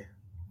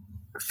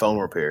anti-phone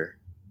repair.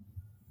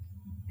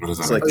 What does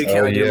that So, like, mean? You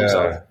can't do it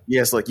yourself.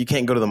 Yeah, so like you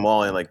can't go to the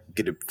mall and like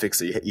get it fixed.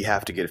 You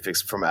have to get it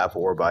fixed from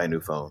Apple or buy a new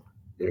phone.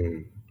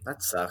 Mm.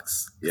 That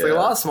sucks. Yeah. It's like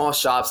a lot of small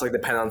shops like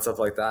depend on stuff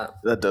like that.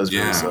 That does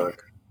really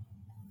suck.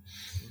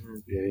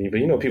 Yeah, but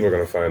you know people are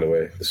gonna find a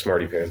way. The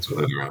smarty pants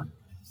will. Yeah.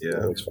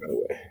 Always find a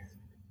way.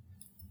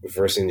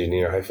 Reverse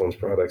engineer iPhone's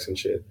products and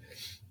shit.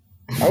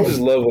 I always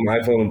love when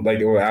iPhone,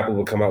 like, or Apple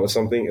would come out with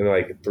something, and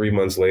like 3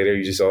 months later,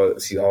 you just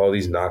see all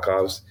these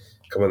knockoffs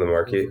come on the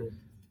market.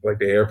 Like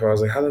the AirPods,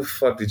 like, how the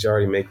fuck did you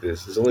already make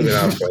this? It's only been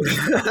out for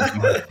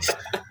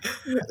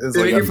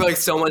They make it for like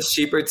so much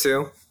cheaper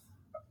too.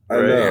 I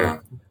know. Yeah.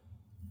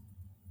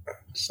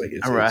 It's like,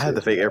 I remember I had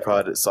the fake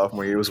AirPod at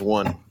sophomore year. It was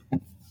one.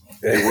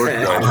 It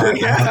worked.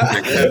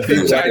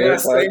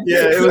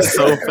 Yeah, it was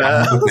so I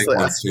fast. had the fake Like,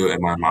 ones too, and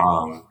my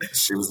mom,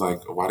 she was like,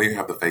 "Why do you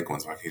have the fake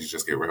ones? Why can't you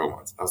just get real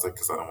ones?" I was like,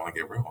 "Because I don't want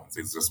to get real ones.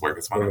 These just work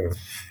as fine."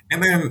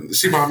 And then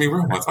she bought me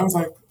real ones. I was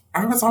like,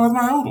 "I have some with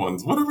my old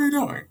ones. What are we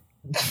doing?"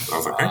 So I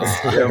was like,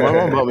 "Thanks." yeah, my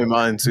mom bought me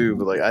mine too,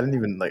 but like I didn't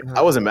even like.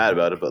 I wasn't mad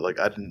about it, but like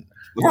I didn't.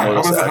 Right, I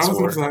notice to ask wasn't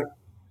for it. upset.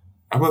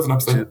 I wasn't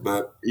upset,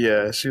 but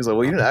Yeah, she was like,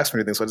 "Well, you didn't ask for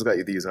anything, so I just got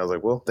you these." And I was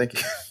like, "Well, thank you."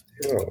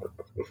 Do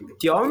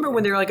y'all remember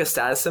when they were like a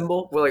status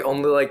symbol? Where like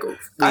only like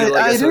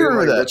I do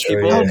remember that. rich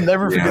people? I'll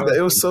never Yeah. forget that.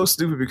 It was so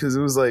stupid because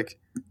it was like,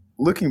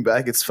 looking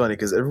back, it's funny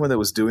because everyone that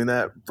was doing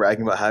that,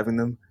 bragging about having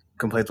them,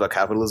 complains about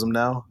capitalism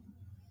now.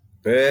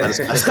 I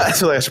feel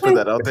like I should put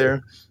that out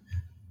there.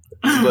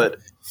 But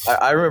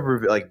I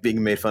remember like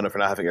being made fun of for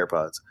not having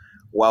AirPods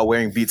while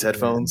wearing Beats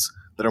headphones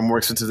that are more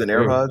expensive than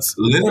AirPods.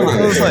 literally,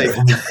 I was like,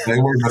 they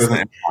were better than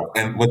AirPods.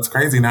 And what's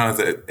crazy now is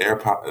that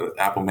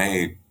Apple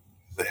made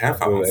the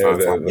headphones. So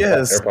it's like,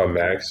 Yes. AirPod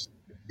Max.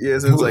 yeah,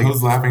 so it's like,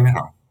 who's laughing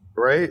now?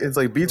 right? It's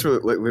like Beats were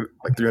like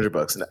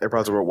 $300 and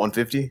AirPods were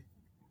 $150.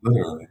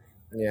 Literally,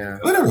 Yeah.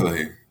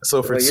 literally.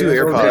 So for Like, two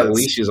earphones had AirPods,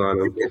 leashes on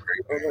them.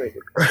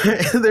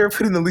 they were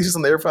putting the leashes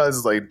on the AirPods.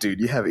 It's like, dude,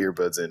 you have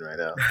earbuds in right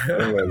now.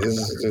 I'm like, this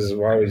is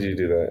why would you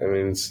do that? I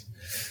mean,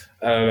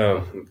 I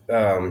don't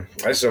know.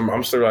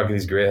 I'm still rocking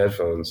these gray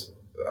headphones.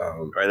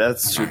 Right,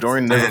 that's true.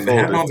 Dorian And never the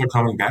headphones folded. are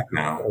coming back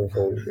now.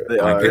 They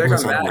Like, are. people They're are starting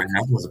coming wearing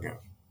headphones again.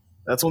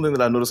 That's one thing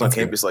that I've noticed on That's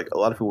good. campus. Like a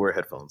lot of people wear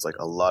headphones. Like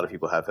a lot of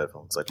people have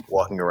headphones. Like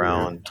walking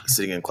around,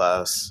 sitting in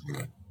class.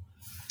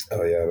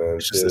 Oh yeah, man.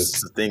 It's just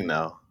it's a thing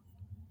now.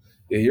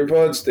 Yeah,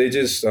 earbuds. They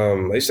just I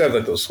used to have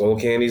like those swallow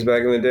candies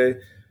back in the day.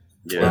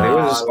 Yeah, They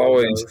were just I love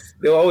always those.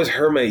 they'll always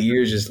hurt my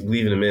ears just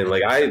leaving them in.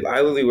 Like I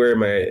literally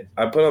wear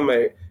I put on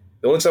my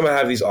the only time I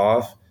have these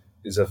off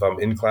is if I'm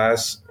in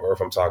class or if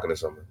I'm talking to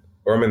someone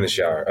or I'm in the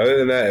shower. Other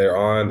than that, they're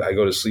on. I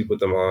go to sleep with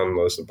them on,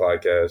 listen to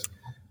podcasts.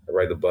 I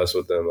ride the bus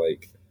with them.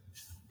 Like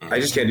I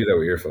just can't do that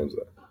with earphones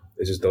though.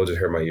 It's just they'll just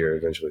hurt my ear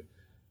eventually.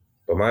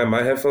 But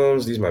my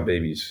headphones, these are my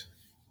babies.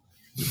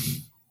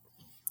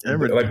 I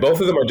remember, Like both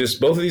of them are just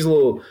both of these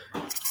little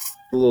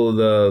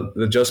the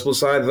adjustable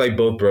sides like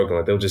both broken.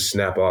 Like they'll just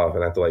snap off,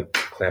 and I have to like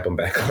clamp them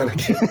back on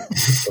again.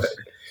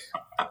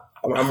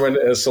 But I'm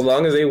running so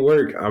long as they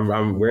work.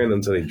 I'm wearing them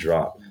until they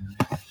drop.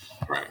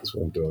 Right. That's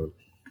what I'm doing.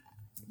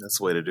 that's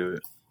the way to do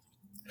it.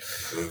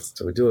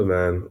 So we do it,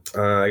 man.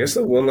 I guess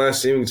the one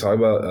last thing we can talk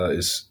about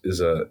is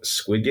a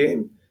Squid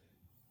Game.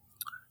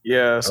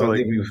 Yeah, I so don't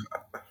like think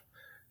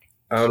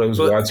I don't know who's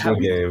But watched have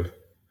Squid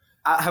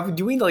Game.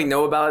 Do we like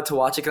know about it to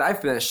watch it? Because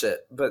I've finished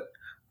it, but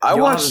I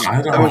y'all watched.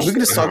 haven't- I mean, we can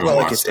just I talk haven't about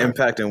like watched its it.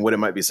 impact and what it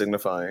might be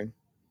signifying.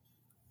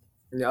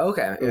 yeah,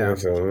 okay, Yeah. yeah.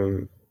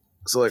 So,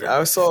 So like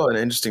I saw an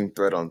interesting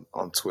thread on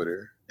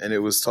Twitter, and it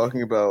was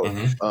talking about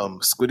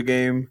Squid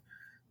Game,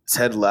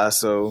 Ted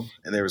Lasso,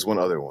 and there was one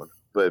other one,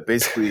 but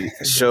basically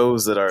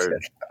shows that are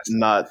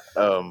not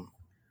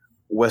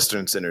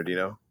Western centered. You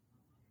know,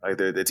 like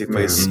they take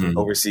place Mhm.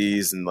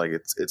 overseas, and like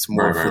it's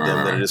more Right, for right, them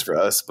right, than right. it is for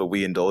us. But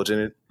we indulge in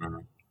it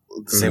Mhm.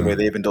 the same way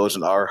they've indulged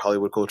in our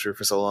Hollywood culture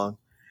for so long.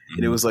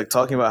 And it was like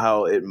talking about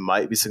how it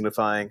might be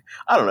signifying.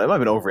 I don't know. It might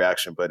be an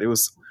overreaction, but it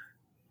was.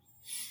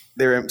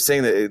 They were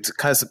saying that it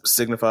kind of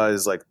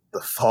signifies like the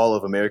fall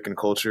of American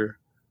culture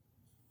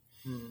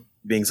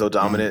being so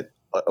dominant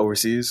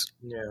overseas.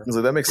 Yeah. I was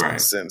like, that makes Right.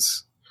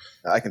 sense.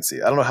 I can see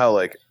it. I don't know how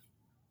like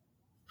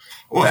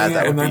Well, bad yeah,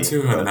 that and would then be,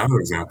 too, but- another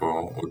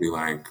example would be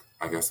like,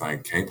 I guess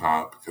like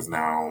K-pop, because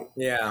now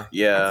Yeah. it's a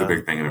yeah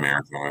big thing in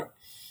America. BTS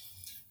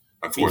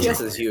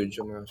Unfortunately. is huge.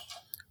 Oh my gosh.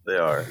 they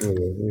are.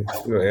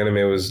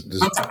 anime was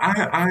just But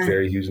I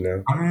very huge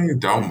now.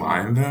 don't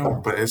mind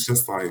them, but it's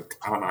just like,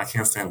 I don't know, I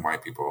can't stand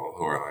white people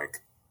who are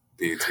like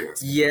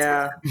BTS.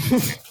 Yeah.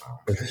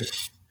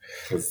 Because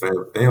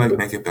they like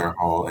make it their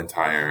whole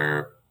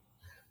entire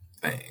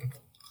thing.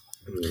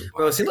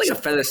 Bro, it seems like a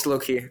fetish, low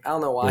key. I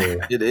don't know why.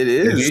 It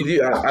is.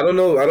 I don't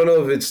know. I don't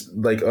know if it's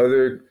like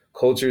other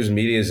cultures'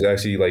 media is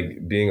actually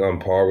like being on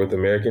par with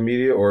American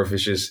media, or if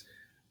it's just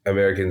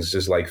Americans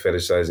just like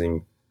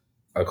fetishizing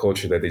a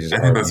culture that they just. I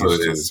think that's what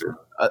it is too.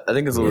 I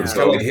think it's a little. It's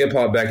kind of like hip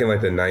hop back in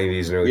like the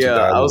 90s and early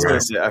 2000s. I was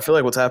gonna say. I feel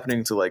like what's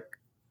happening to like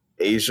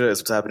Asia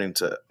is what happened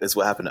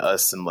to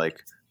us in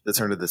like the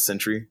turn of the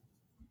century,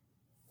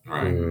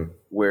 Right.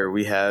 where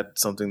we had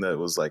something that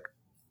was like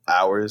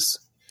ours,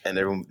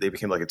 and they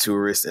became like a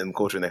tourist in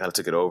culture, and they kind of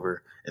took it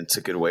over and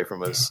took it away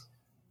from us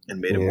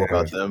and made it more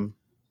about them.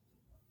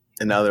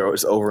 And now they're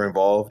just over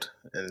involved,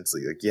 and it's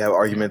like you have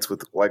arguments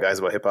with white guys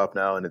about hip hop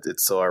now, and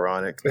it's so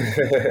ironic.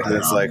 And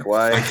it's like,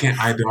 why?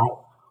 I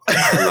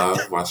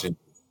love watching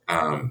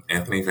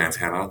Anthony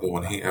Fantano, but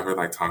when he ever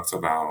like talks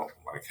about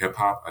like hip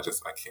hop, I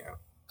can't,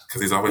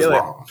 because he's always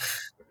wrong.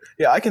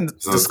 Yeah, I can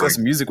discuss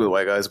music with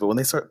white guys, but when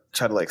they start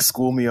trying to like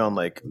school me on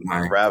like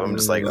rap, I'm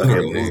just like,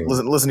 okay,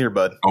 listen here,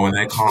 bud. Oh, when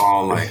they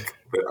call like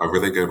a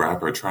really good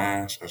rapper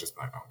trash, I just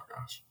be like, oh my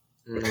gosh.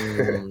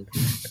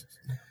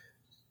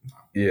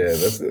 Yeah,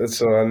 that's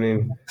so. I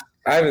mean,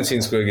 I haven't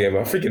seen Squid Game.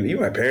 Even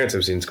my parents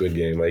have seen Squid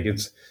Game. Like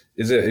it's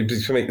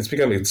becoming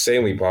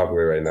insanely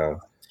popular right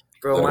now.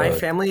 Bro, my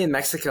family in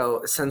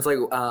Mexico sends like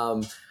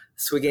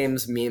Squid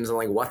Games memes on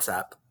like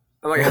WhatsApp.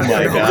 I'm like, oh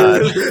my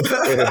god!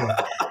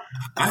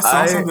 I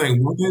saw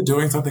something. Were they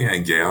doing something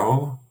at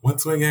Yale? What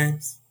Squid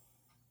Games?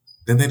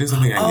 Did they do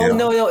something at Yale?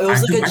 No, it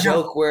was like a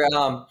joke where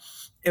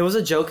it was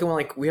a joke, and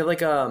like we have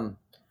like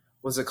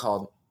what's it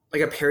called?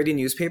 Like a parody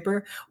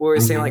newspaper where we're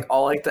saying like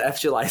all like the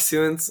FGLI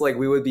students, like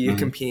we would be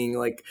competing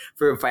like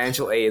for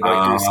financial aid,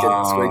 like through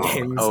Squid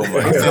Games. Oh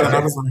my god! I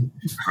was like,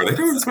 are they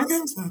doing Squid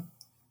Games?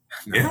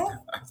 Yeah,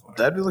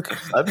 that'd be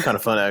kind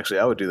of fun. Actually,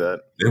 I would do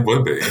that. It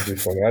would be. It'd be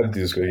funny. I'd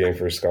do Squid Game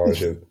for a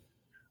scholarship.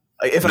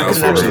 Like, if I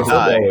couldn't actually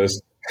die. You're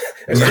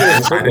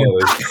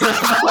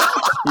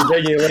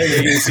taking it,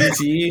 getting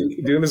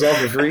CTE, doing this all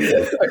for free.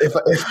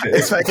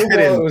 If I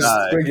couldn't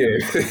die. Squid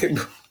Game.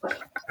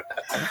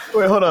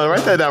 Wait, hold on.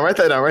 Write that down.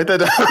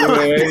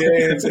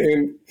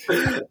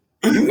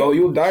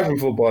 You'll die from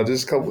football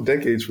just a couple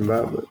decades from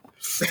now, but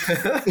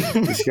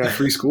you got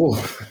free school.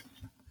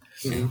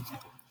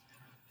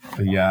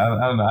 But yeah,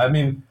 I don't know. I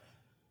mean,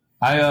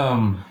 I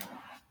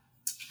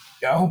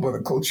hope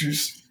other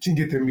cultures can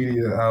get their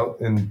media out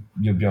and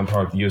be on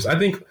par with the US. I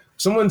think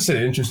someone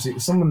said interesting. I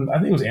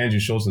think it was Andrew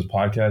Schultz's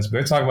podcast, but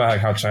they're talking about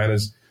like how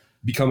China's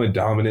becoming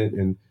dominant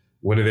and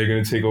when are they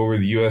going to take over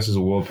the US as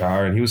a world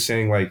power. And he was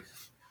saying like,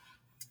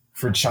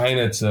 for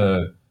China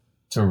to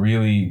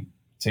really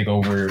take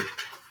over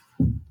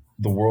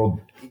the world,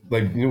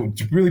 like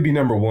to really be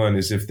number one,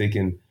 is if they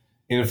can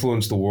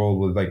influence the world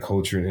with like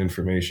culture and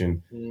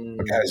information,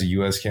 like as the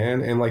U.S.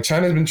 can. And like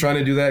China's been trying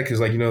to do that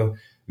because like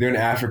they're in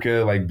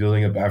Africa, like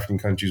building up African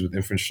countries with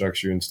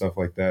infrastructure and stuff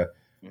like that.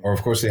 Or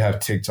of course they have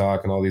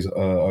TikTok and all these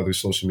other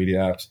social media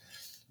apps.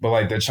 But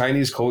like the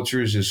Chinese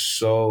culture is just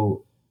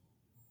so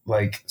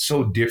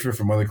different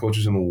from other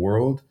cultures in the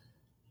world.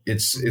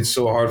 It's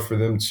so hard for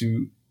them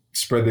to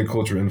spread their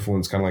cultural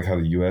influence, kind of like how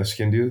the U.S.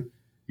 can do.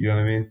 You know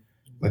what I mean?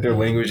 Like their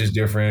language is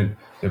different.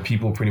 Their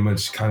people pretty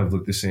much kind of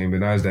look the same. They're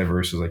not as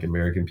diverse as like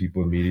American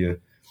people in media.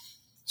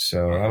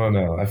 So I don't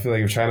know. I feel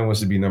like if China wants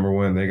to be number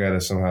one, they got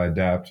to somehow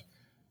adapt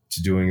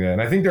to doing that.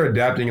 And I think they're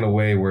adapting in a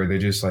way where they're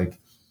just like,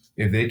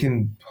 if they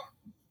can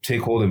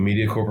take hold of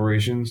media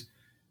corporations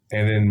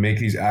and then make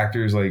these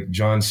actors like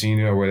John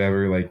Cena or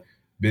whatever, like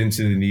bend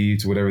to the knee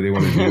to whatever they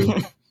want to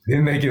do,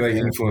 then they can like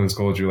influence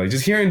culture. Like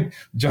just hearing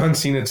John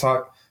Cena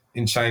talk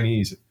in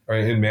Chinese or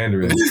in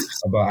Mandarin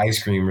about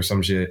ice cream or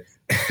some shit,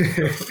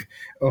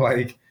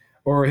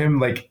 or him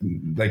not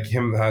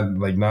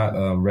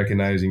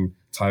recognizing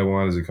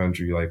Taiwan as a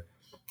country. Like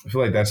I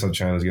feel like that's how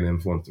China's gonna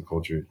influence the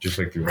culture, just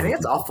like through. I think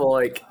it's awful,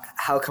 like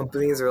how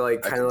companies are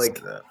like kind of like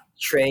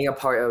trading a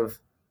part of.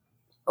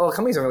 Oh,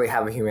 companies don't really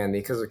have a humanity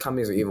because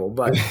companies are evil,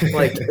 but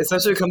like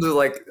especially when it comes to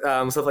like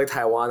stuff like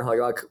Taiwan, like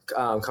a lot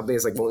of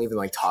companies like won't even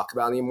like talk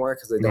about it anymore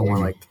because they don't want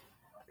to like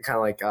kind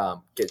of like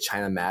get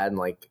China mad and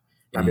like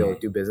not be able to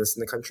do business in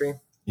the country.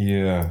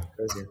 Yeah.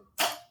 Crazy.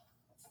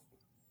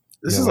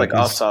 This is like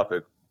off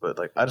topic, but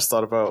like I just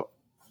thought about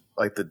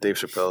like the Dave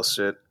Chappelle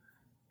shit,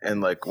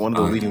 and like one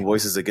of the leading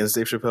voices against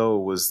Dave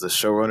Chappelle was the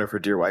showrunner for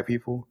Dear White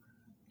People.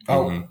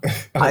 Oh,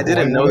 I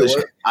didn't know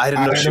that. I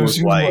didn't know she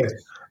was white.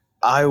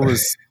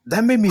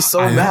 That made me so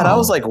mad. I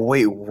was like,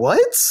 wait,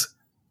 what?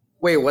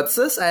 Wait, what's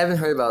this? I haven't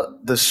heard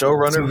about the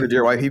showrunner for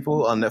Dear White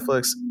People on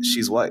Netflix.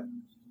 She's white.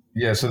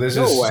 Yeah, so there's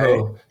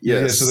so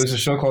there's a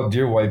show called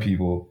Dear White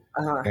People.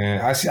 And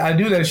I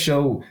knew that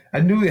show. I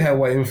knew it had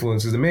white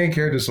influences. The main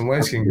character is some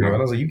light skinned girl, and I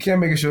was like, you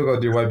can't make a show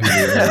called Dear White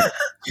People. Like,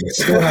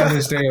 still have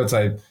this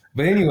stereotype.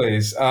 But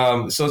anyways,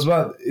 so it's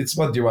about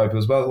Dear White People.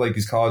 It's about like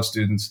these college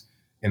students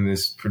in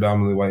this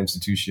predominantly white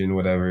institution,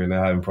 whatever, and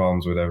they're having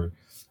problems, whatever.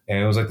 And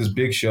it was like this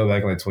big show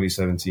back in like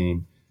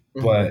 2017.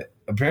 But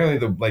apparently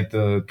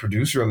the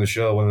producer on the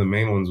show, one of the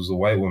main ones, was a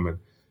white woman.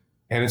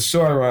 and it's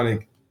so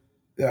ironic.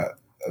 Yeah,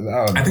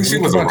 I think she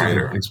was a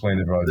writer. Explain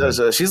it, bro.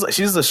 She's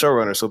the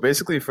showrunner. So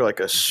basically, for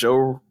like a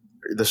show,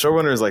 the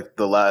showrunner is like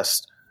the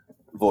last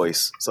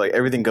voice. So like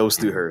everything goes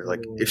through her.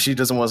 Like if she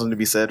doesn't want something to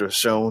be said or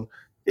shown,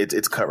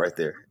 it's cut right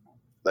there.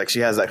 Like she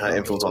has that kind of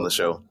influence on the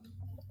show,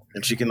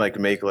 and she can like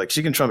make like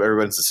she can trump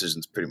everybody's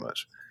decisions pretty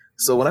much.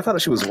 So when I found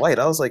out she was white,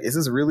 I was like, is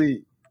this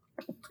really?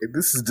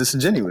 This is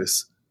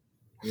disingenuous.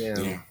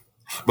 Yeah.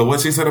 But what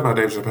she said about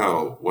Dave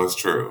Chappelle was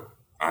true.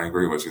 I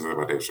agree with what she said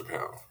about Dave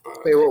Chappelle. But,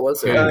 Wait, what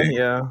was it?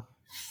 Yeah.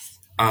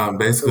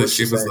 Basically,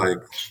 she was like,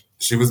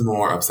 she was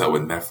more upset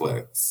with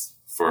Netflix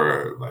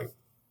for like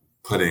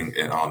putting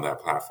it on that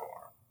platform,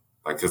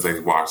 like because they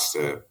watched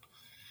it,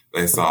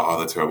 they saw all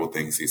the terrible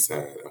things he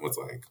said, and was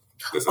like,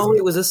 "This." Oh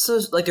wait, was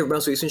this like the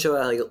most recent show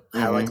that like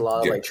had like a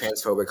lot of like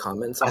transphobic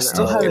comments? On I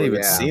still haven't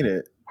even seen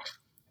it.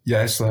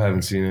 Yeah, I still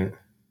haven't seen it.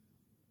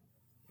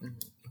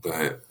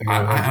 But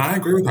I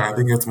agree with her. I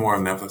think it's more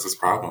of Netflix's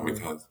problem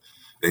because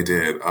they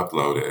did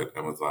upload it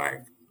and was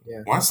like,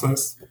 watch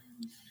this.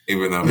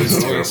 Even though it's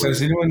so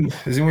has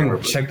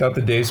anyone checked out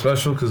the Dave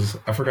special? Because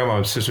I forgot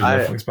my sister's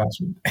Netflix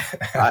password.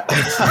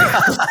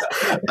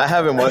 I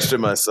haven't watched it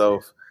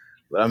myself,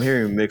 but I'm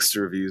hearing mixed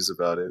reviews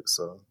about it.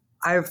 So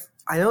I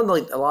know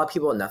like a lot of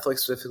people on Netflix,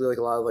 specifically like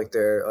a lot of like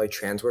their like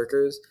trans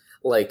workers,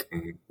 like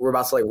we're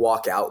about to like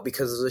walk out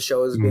because the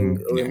show is being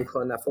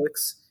put on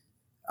Netflix.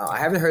 I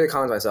haven't heard the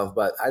comments myself,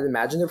 but I'd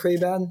imagine they're pretty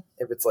bad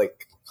if it's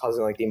like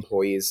causing like the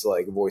employees to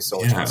like voice so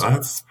much. Yeah,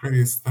 that's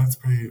pretty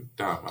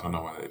dumb. I don't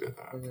know why they did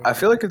that. I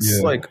feel like it's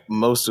like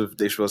most of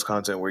Dave Chappelle's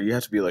content where you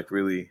have to be like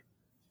really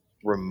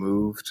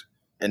removed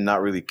and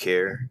not really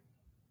care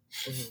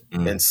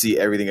and see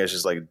everything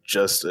as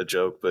just a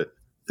joke. But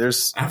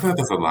I feel like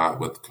there's a lot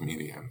with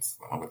comedians,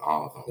 with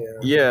all of them.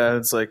 Yeah,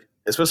 it's like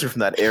especially from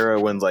that era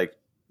when like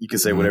you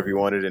could say whatever you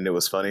wanted and it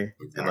was funny,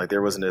 and like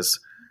there wasn't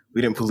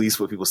we didn't police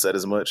what people said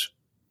as much.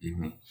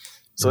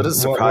 So it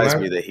doesn't surprise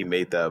me that he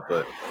made that,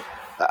 but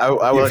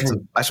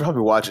I should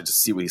probably watch it to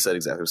see what he said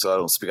exactly, so I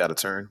don't speak out of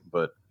turn.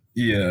 But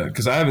yeah,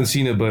 because I haven't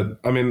seen it, but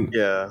I mean,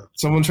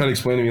 someone tried to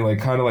explain to me like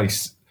kind of like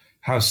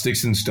how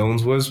Sticks and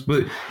Stones was,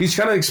 but he's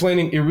kind of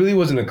explaining it really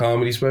wasn't a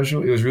comedy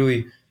special. It was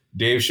really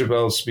Dave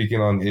Chappelle speaking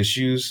on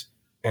issues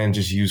and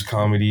just use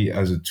comedy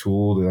as a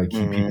tool to like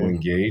keep people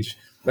engaged.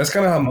 That's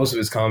kind of how most of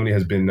his comedy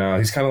has been now.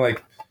 He's kind of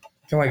like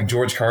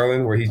George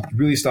Carlin, where he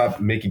really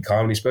stopped making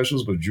comedy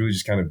specials, but really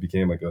just kind of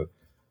became like a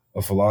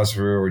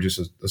philosopher or just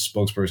a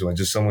spokesperson, like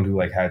just someone who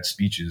like had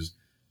speeches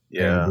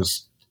and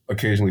was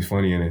occasionally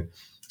funny in it.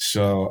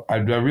 So I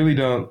really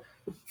don't,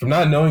 from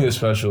not knowing the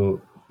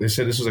special, they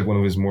said this was like one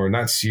of his more,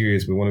 not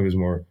serious, but one of his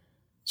more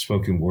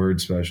spoken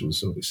word specials,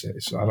 so to say.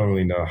 So I don't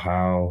really know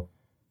how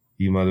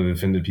he might have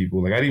offended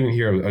people. Like I didn't even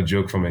hear a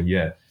joke from it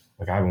yet.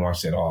 Like I haven't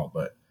watched it at all,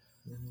 but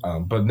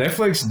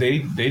Netflix, they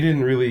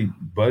didn't really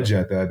budge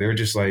at that. They were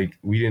just like,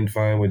 we didn't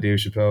find what Dave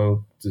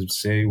Chappelle to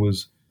say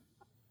was,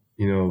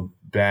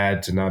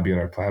 bad to not be on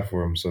our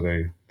platform, so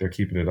they're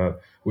keeping it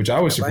up, which I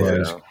was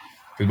surprised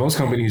because most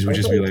companies would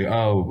just be like,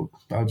 oh,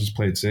 I'll just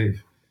play it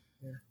safe.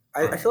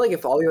 I feel like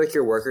if all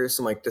your workers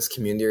from like this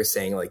community are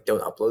saying like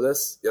don't upload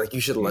this, like you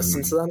should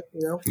listen to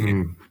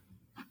them.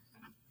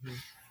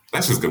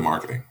 That's just good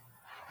marketing.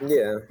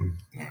 Yeah.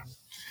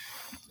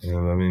 Yeah,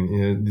 I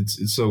mean,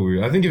 it's so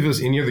weird. I think if it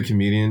was any other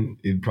comedian,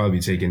 it'd probably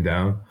be taken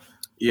down.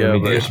 Yeah,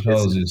 but Dave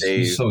Chappelle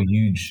he's so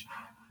huge.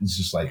 It's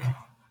just like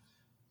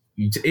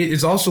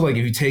it's also like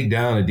if you take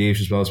down a Dave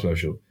Chappelle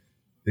special,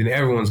 then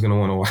everyone's gonna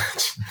want to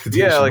watch.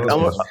 Yeah, like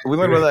we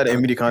learned about that in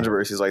media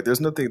controversies. Like,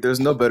 there's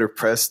no better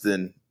press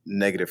than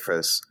negative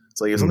press. It's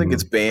like if something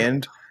gets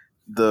banned,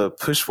 the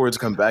push for it to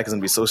come back is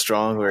gonna be so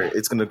strong where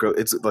it's gonna grow.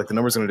 It's like the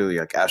numbers are gonna do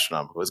like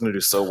astronomical. It's gonna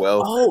do so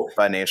well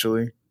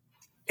financially.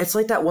 It's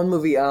like that one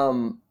movie,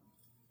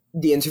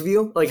 The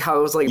Interview, like how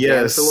it was like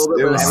banned for a little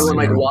bit, but everyone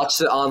like watched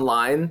it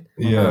online.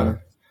 Yeah,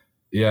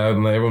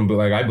 and like, everyone, but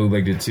like I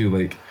bootlegged it too.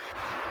 Like,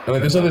 and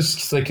like there's other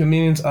like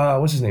comedians.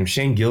 What's his name?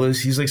 Shane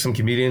Gillis. He's like some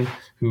comedian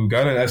who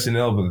got on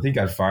SNL, but I think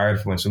got fired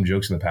for like some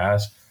jokes in the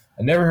past.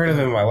 I never heard of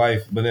him in my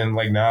life, but then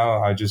like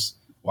now I just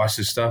watch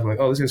his stuff. I'm like,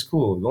 oh, this guy's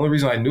cool. The only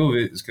reason I knew of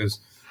it is because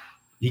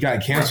he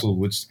got canceled,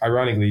 which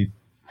ironically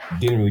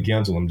didn't really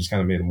cancel him, just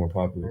kind of made him more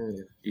popular.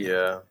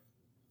 Yeah.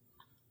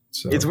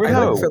 So, it's weird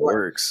how it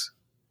works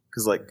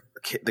because like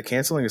the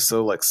canceling is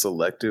so like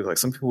selective. Like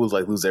some people would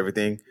like lose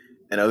everything,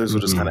 and others will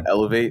just kind of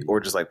elevate or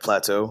just like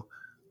plateau.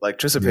 Like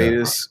Trisha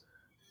Paytas,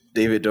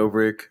 David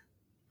Dobrik,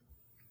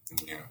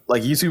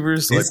 like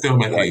YouTubers. He's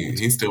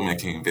still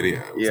making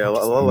videos. Yeah, a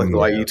lot of like the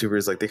white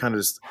YouTubers, like they kind of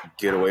just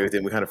get away with it.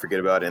 And we kind of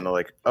forget about it, and they're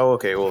like, "Oh,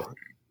 okay, well,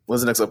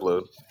 when's the next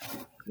upload?"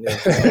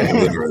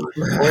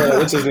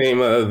 What's his name?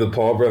 The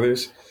Paul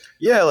brothers.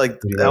 Yeah, like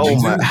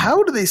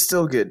how do they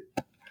still get?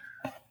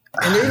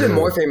 And they're even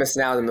more famous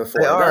now than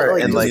before. They are,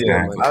 and like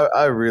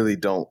I really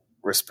don't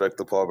respect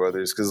the Paul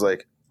brothers because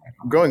like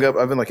growing up,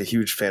 I've been like a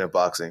huge fan of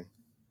boxing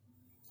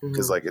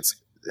because like it's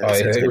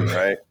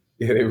right.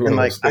 Yeah, and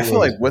like I feel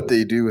like what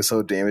they do is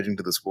so damaging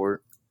to the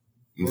sport.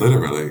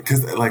 Literally,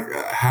 because like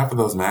half of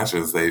those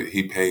matches,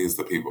 he pays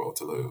the people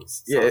to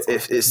lose. So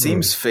it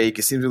seems fake.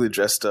 It seems really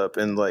dressed up,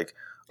 and like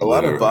a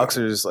lot of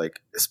boxers,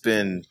 like it's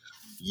been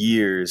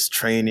years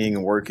training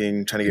and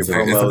working, trying to get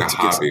promo like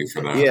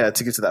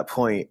to get to that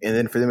point, and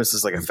then for them, it's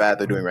just like a fad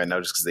they're doing right now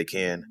just because they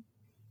can.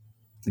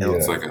 And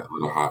it's like a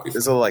little hobby.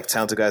 There's a lot of like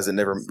talented guys that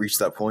never reach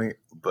that point,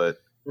 but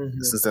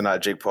since they're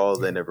not Jake Paul,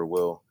 they never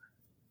will.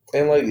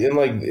 And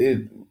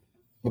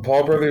the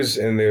Paul brothers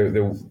and their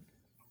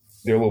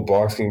little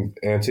boxing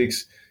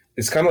antics,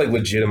 it's kind of like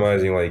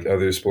legitimizing like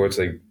other sports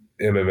like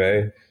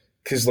MMA,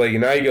 because like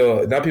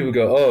now people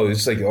go, oh,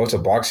 it's like, oh, it's a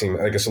boxing,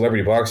 like a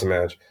celebrity boxing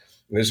match,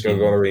 and they're just gonna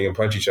go in the ring and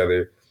punch each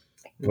other.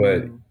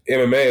 But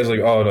MMA is like,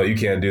 oh no, you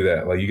can't do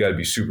that. Like you got to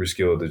be super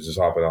skilled to just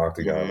hop in the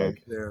octagon.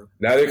 Like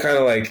now they're kind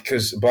of like,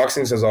 because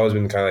boxing has always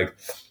been kind of like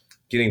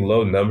getting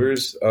low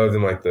numbers other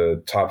than like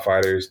the top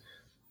fighters,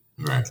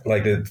 right?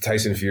 Like the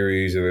Tyson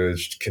Furies or the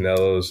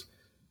Canelos.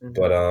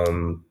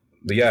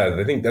 But yeah,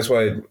 I think that's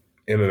why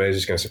MMA is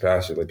just going to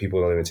surpass it. Like people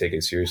don't even take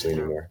it seriously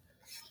anymore.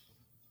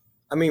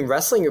 I mean,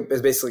 wrestling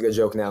is basically a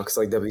joke now because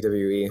like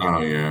WWE.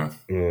 Oh yeah.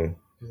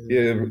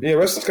 Yeah.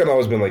 Wrestling's kind of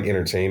always been like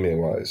entertainment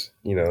wise.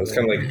 You know, it's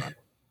kind of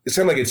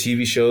like a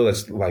TV show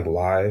that's like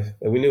live.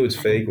 Like we knew it's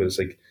fake, but it's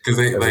like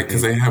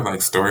because they have like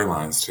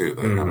storylines too.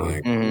 They have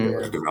like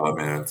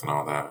developments and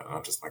all that. And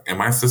I'm just like, and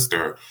my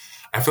sister,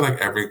 I feel like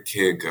every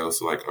kid goes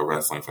to like a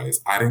wrestling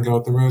phase. I didn't go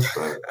through it,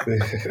 but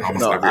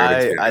almost every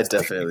other kid. I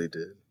definitely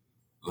did.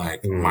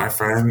 Like my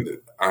friend,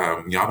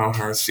 y'all know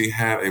her. She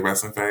had a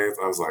wrestling phase.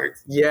 I was like,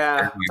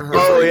 yeah,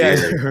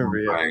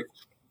 like,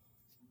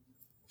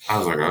 I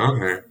was like, oh,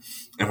 okay.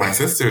 And my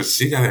sister,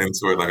 she got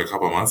into it like a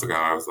couple of months ago.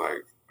 I was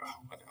like, oh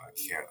my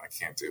god, I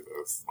can't do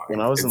this. Like,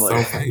 when I was it's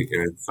so fake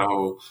and it's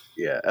so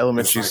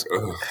elementary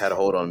had a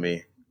hold on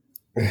me.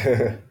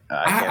 I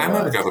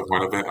never got the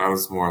point of it. I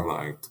was more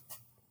like,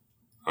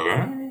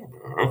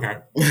 okay.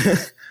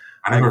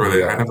 I never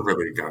really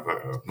got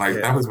that. Like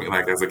that was me.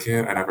 Like as a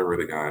kid, I never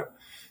really got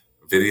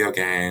video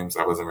games.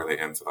 I wasn't really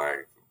into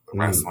like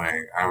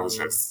wrestling. I was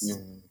just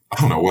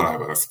I don't know what I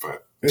was,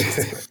 but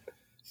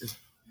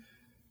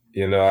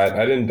you know,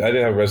 I didn't have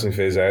a wrestling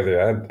phase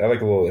either. I had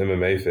like a little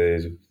MMA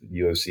phase,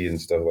 UFC and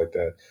stuff like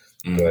that.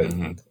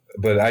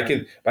 But I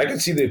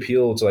could see the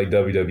appeal to like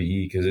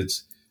WWE because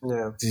it's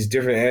these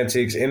different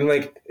antics and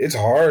like it's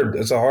hard.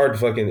 It's a hard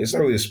fucking. It's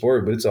not really a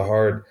sport, but it's a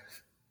hard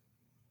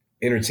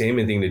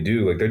entertainment thing to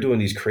do. Like they're doing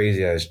these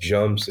crazy ass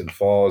jumps and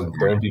falls and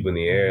throwing people in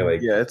the air.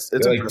 Like it's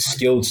like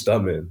skilled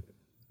stuntmen.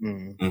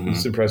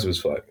 It's impressive as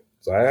fuck.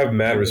 So I have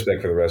mad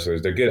respect for the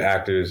wrestlers. They're good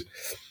actors.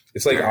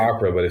 It's like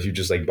opera, but if you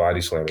just like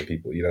body slamming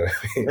people, you know what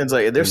I mean? It's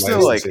like they're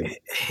still like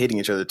hitting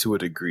each other to a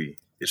degree.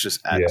 It's just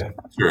acting.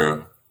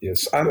 Yeah.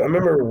 Yes. I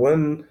remember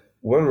one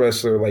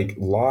wrestler like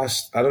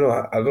lost. I don't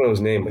know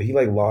his name, but he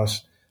like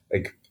lost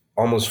like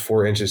almost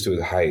 4 inches to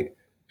his height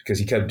because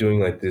he kept doing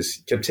like this.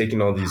 He kept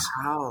taking all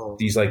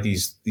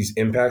these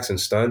impacts and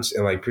stunts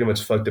and like pretty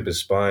much fucked up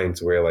his spine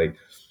to where like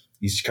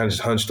he's kind of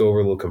just hunched over,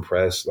 a little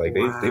compressed. Like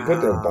they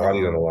put their body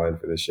on the line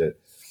for this shit.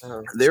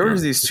 There were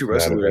these two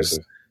wrestlers,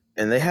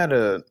 and they had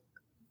a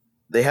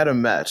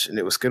match, and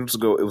it was scheduled to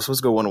go. It was supposed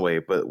to go one way,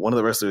 but one of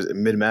the wrestlers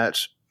in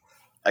mid-match,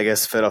 I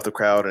guess, fed off the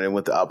crowd and it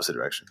went the opposite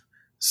direction.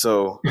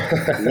 So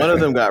one of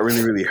them got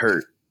really, really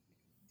hurt,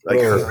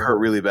 hurt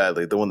really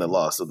badly. The one that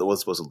lost, that was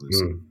supposed to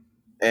lose.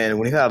 And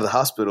when he got out of the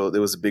hospital,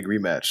 there was a big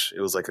rematch. It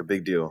was like a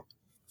big deal.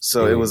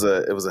 So it was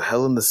a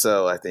Hell in the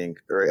Cell, I think,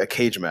 or a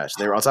cage match.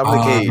 They were on top of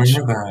the cage.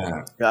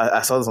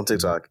 I saw this on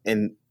TikTok,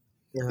 and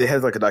they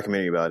had like a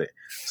documentary about it.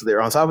 So they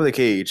were on top of the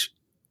cage,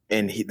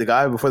 and the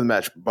guy before the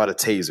match brought a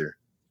taser.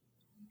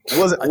 It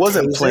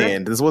wasn't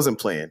planned. This wasn't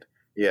planned.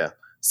 Yeah.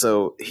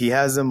 So he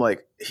has him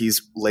like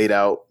he's laid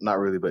out, not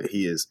really, but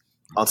he is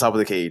on top of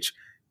the cage.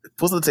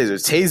 Pulls out the taser,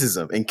 tases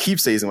him, and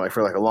keeps tasing like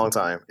for like a long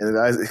time. And the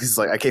guy, he's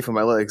like, I can't feel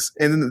my legs.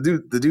 And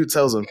then the dude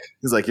tells him,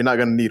 he's like, you're not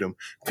gonna need him.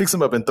 Picks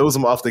him up and throws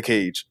him off the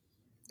cage,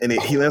 and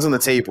he lands on the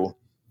table.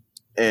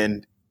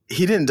 And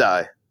he didn't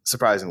die,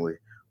 surprisingly.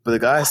 But the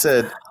guy,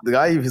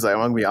 he's like, I'm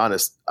gonna be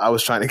honest, I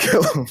was trying to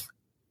kill him,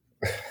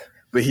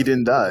 but he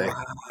didn't die.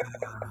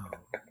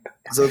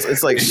 So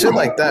it's like shit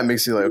like that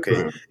makes you like,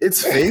 okay,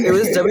 it's fake. It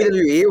was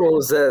WWE. What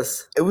was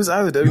this? It was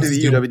either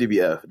WWE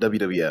or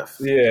WWF.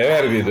 Yeah, it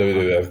had to be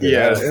WWF.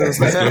 Yeah,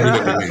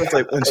 it's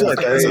like when shit like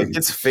that, it's like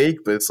it's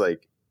fake, but it's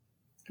like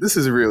this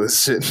is real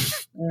as shit.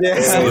 Yeah.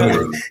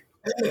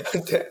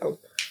 Damn.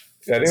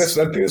 Yeah, I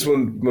think that's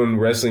when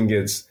wrestling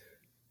is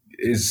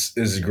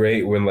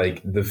great, when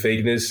like the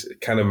fakeness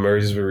kind of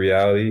merges with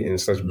reality and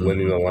starts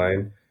blending the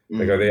line.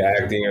 Like, are they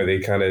acting? Are they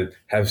kind of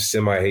have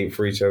semi-hate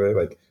for each other?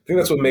 Like, I think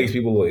that's what makes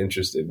people a little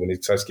interested when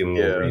it starts getting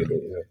a little real.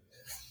 You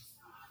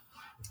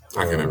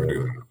know? I can never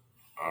do that.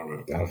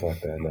 Oh, fuck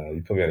that. No,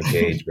 you put me on a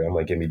cage, bro. I'm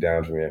like, get me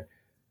down from here.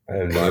 I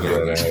am not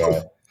doing that at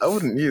all. I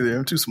wouldn't either.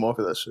 I'm too small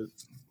for that shit.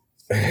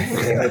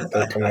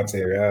 Don't come out to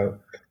your out.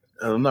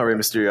 I'm not Rey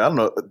Mysterio. I don't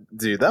know.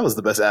 Dude, that was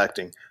the best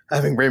acting.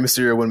 Having Rey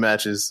Mysterio win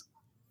matches.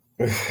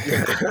 He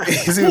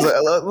seems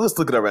like, let's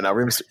look it up right now.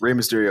 Rey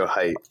Mysterio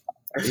height.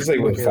 He's like,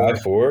 what,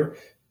 5'4"?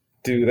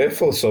 Dude, they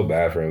feel so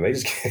bad for him. They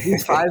just can't.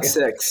 He's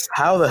 5'6".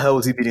 How the hell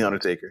was he beating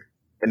Undertaker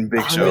and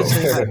Big Show?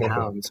 125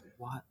 pounds.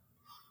 What?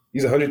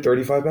 He's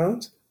 135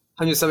 pounds?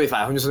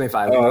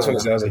 175. Oh, that's what I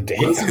said. I was like, damn.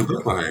 What does he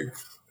look like?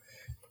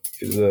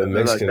 He's a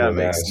Mexican that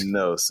mask. makes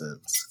no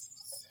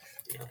sense.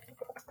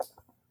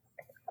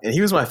 And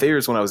he was my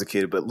favorite when I was a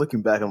kid, but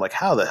looking back, I'm like,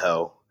 how the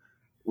hell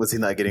was he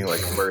not getting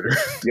like murdered?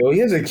 Yo, he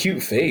has a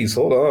cute face.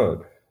 Hold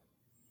on.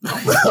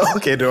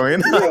 Okay,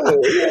 Dorian.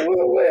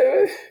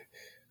 Wait.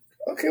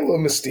 Okay, a little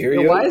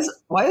Mysterio. Yo,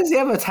 why does he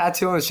have a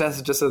tattoo on his chest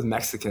that just says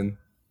Mexican?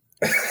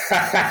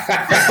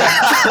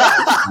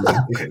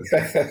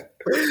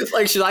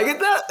 Like, should I get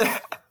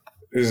that?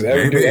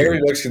 Every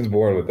Mexican's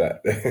born with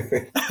that.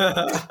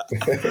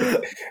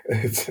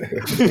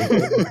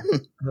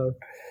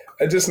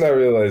 I just not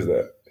realized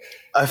that.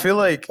 I feel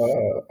like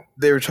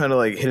they were trying to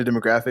like hit a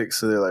demographic,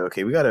 so they're like,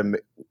 okay, we gotta.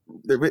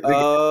 There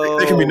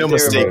can be no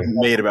mistake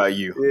made about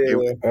you. Yeah.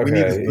 We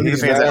need the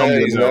fans at home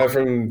to know.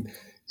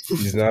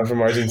 He's not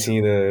from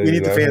Argentina. We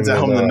need the fans at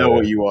home to know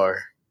what you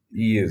are.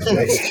 He is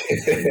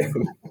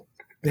Mexican.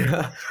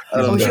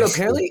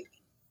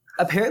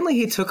 Apparently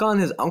he took on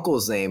his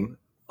uncle's name,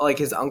 like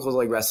his uncle's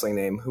like wrestling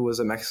name, who was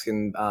a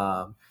Mexican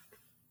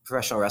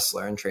professional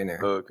wrestler and trainer.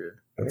 Oh, okay.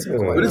 But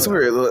it's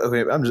weird.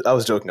 Okay, I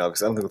was joking,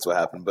 obviously. I don't think that's what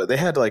happened. But they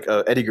had like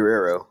Eddie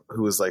Guerrero,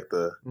 who was like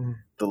the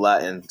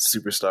Latin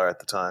superstar at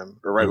the time,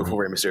 or right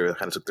before Rey Mysterio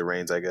kind of took the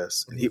reins, I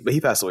guess. But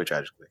he passed away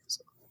tragically.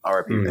 So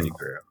R.I.P. Eddie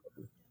Guerrero.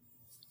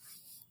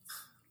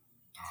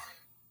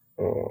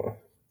 Oh,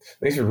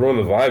 thanks for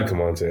ruining the vibe,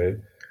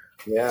 Comante.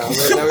 Yeah,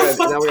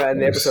 now we got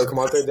an episode. Come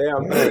on,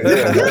 damn.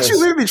 Didn't you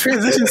literally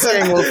transition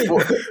saying,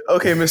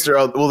 "Okay, Mister,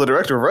 well, the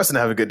director of wrestling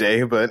have a good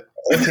day," but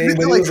okay,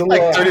 but like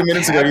 30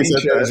 minutes ago you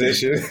said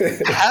transition.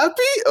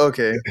 Happy?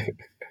 Okay.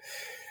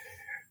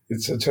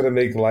 It's trying to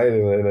make light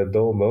in a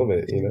dull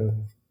moment, you know.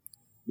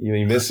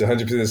 You miss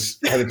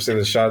 100% of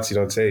the shots you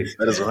don't take.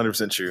 That is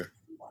 100% true.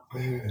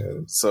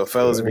 So,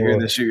 fellas, if you're hearing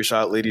this, shoot your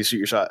shot. Ladies, shoot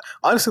your shot.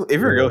 Honestly, if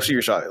you're a girl, shoot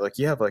your shot. Like,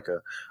 you have like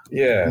a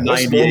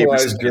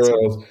 98%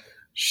 girls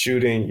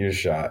shooting your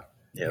shot.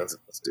 Yeah,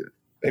 let's do it.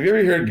 Have you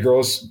ever heard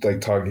girls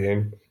like talk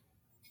game?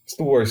 It's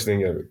the worst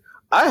thing ever.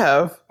 I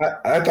have.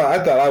 I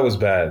thought I was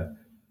bad.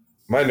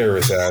 My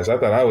nervous ass. I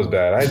thought I was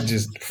bad.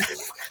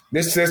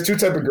 There's two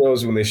type of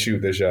girls when they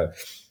shoot their shot.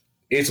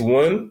 It's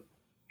one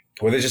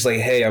where they're just like,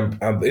 hey,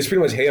 it's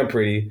pretty much, hey, I'm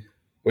pretty.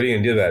 What are you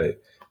gonna do about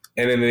it?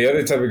 And then the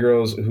other type of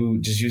girls who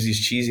just use these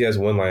cheesy ass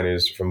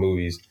one-liners from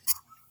movies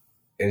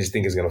and just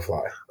think it's gonna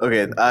fly.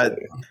 Okay,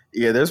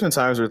 there's been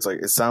times where it's like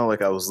it sounded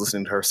like I was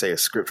listening to her say a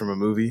script from a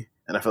movie,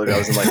 and I felt like I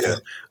was in like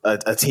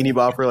a teeny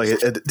bopper, like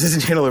a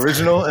Disney Channel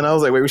original, and I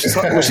was like, wait, was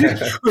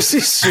she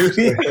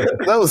shooting?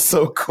 That was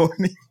so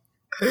corny.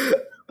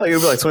 Like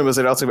it'd be like 20 minutes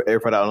later, I'll take my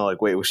AirPod out, and I'm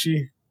like, wait, was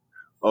she?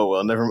 Oh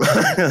well, never mind.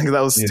 Like,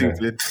 that was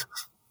stupid.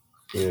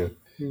 Yeah.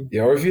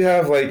 Yeah, or if you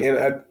have like,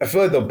 and I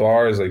feel like the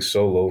bar is like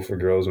so low for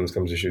girls when it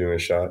comes to shooting their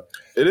shot.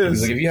 It is.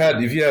 Because, like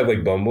if you have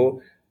like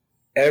Bumble,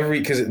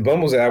 because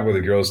Bumble's an app where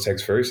the girls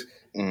text first.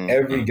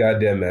 Every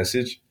goddamn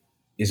message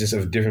is just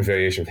a different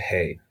variation of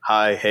hey,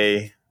 hi,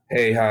 hey,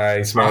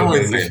 hi, smile. I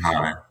always say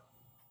hi.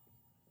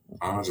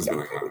 I'll just be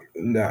like hi.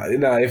 Nah.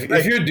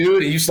 If you're a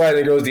dude and you slide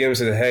in a girl's DM and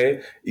say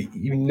hey,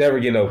 you never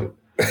get open.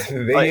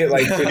 They get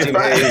like 15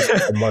 days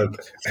a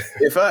month.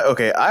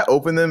 I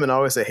open them and I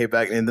always say hey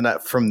back, and then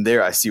from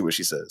there I see what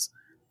she says.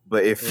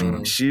 But if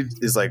she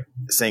is like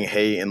saying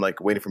hey and like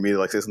waiting for me to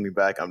like say something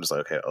back, I'm just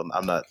like, okay,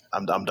 I'm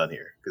done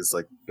here, because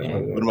like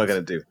what am I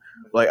gonna do?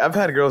 Like I've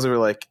had girls who are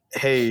like,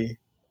 hey,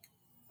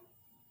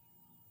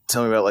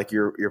 tell me about like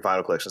your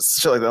vinyl collection,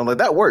 shit like that. I'm like,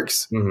 that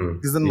works,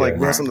 because then like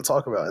we have something to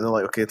talk about, and they're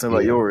like, okay, tell me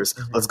about yours.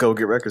 Let's go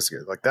get records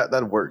together. Like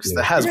that works.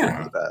 That has worked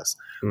in the past.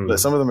 But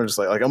some of them are just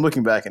like I'm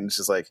looking back and it's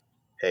just like,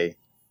 hey,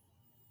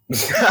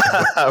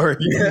 how are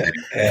you?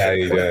 Hey, how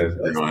you guys?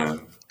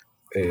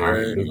 Hey,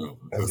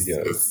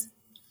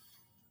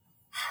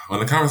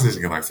 when the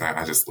conversation gets like that,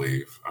 I just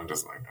leave. I'm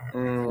just like,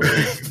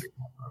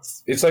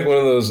 it's like one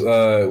of those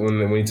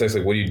when you text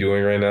like, "What are you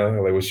doing right now?"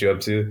 Or like, "What you up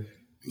to?"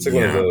 It's like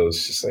one of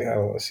those. Just like I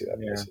don't want to see that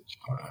message.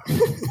 I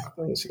don't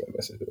want to see that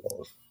message at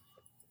all.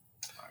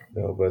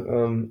 No, but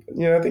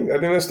I think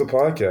that's the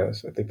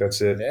podcast. I think that's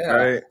it. Yeah. All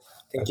right.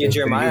 Thank you,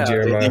 Jeremiah.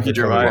 Thank you,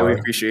 Jeremiah. We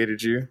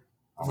appreciated you.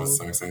 I was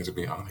so excited to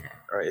be on here.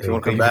 All right, if you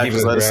want to come back,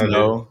 just let us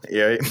know.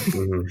 Yeah.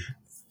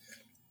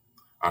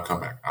 I'll come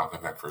back. I'll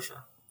come back for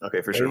sure.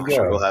 Okay, for sure.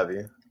 We'll have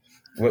you.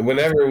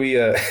 Whenever we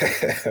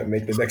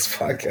make the next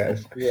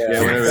podcast. Yeah,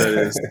 whenever that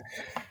is.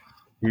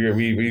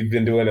 We've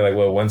been doing it like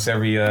once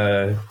every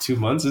 2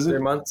 months, is it? 3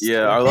 months.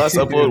 Yeah, our last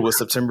upload was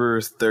September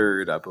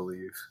 3rd, I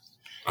believe.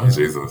 Oh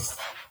Jesus.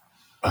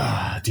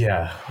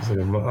 Yeah.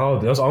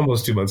 That was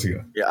almost 2 months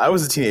ago. Yeah, I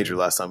was a teenager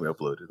last time we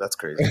uploaded. That's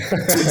crazy.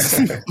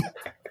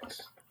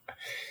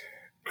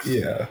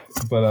 Yeah,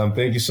 but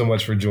thank you so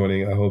much for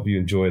joining. I hope you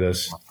enjoyed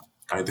us.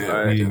 I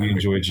did. We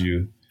enjoyed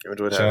you.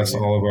 Shout out to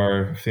all of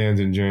our fans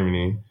in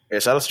Germany. Yeah,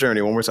 shout out to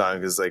Germany one more time,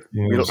 because like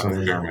we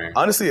don't,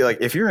 honestly, like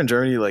if you're in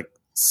Germany, like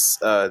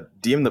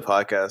DM the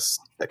podcast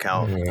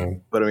account,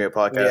 put me a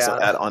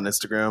podcast on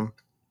Instagram.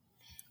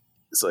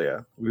 So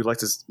yeah, we'd like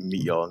to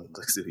meet y'all and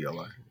see who y'all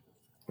are.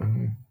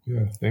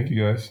 Yeah, thank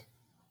you guys.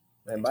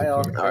 And bye, y'all.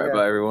 All right,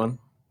 bye everyone.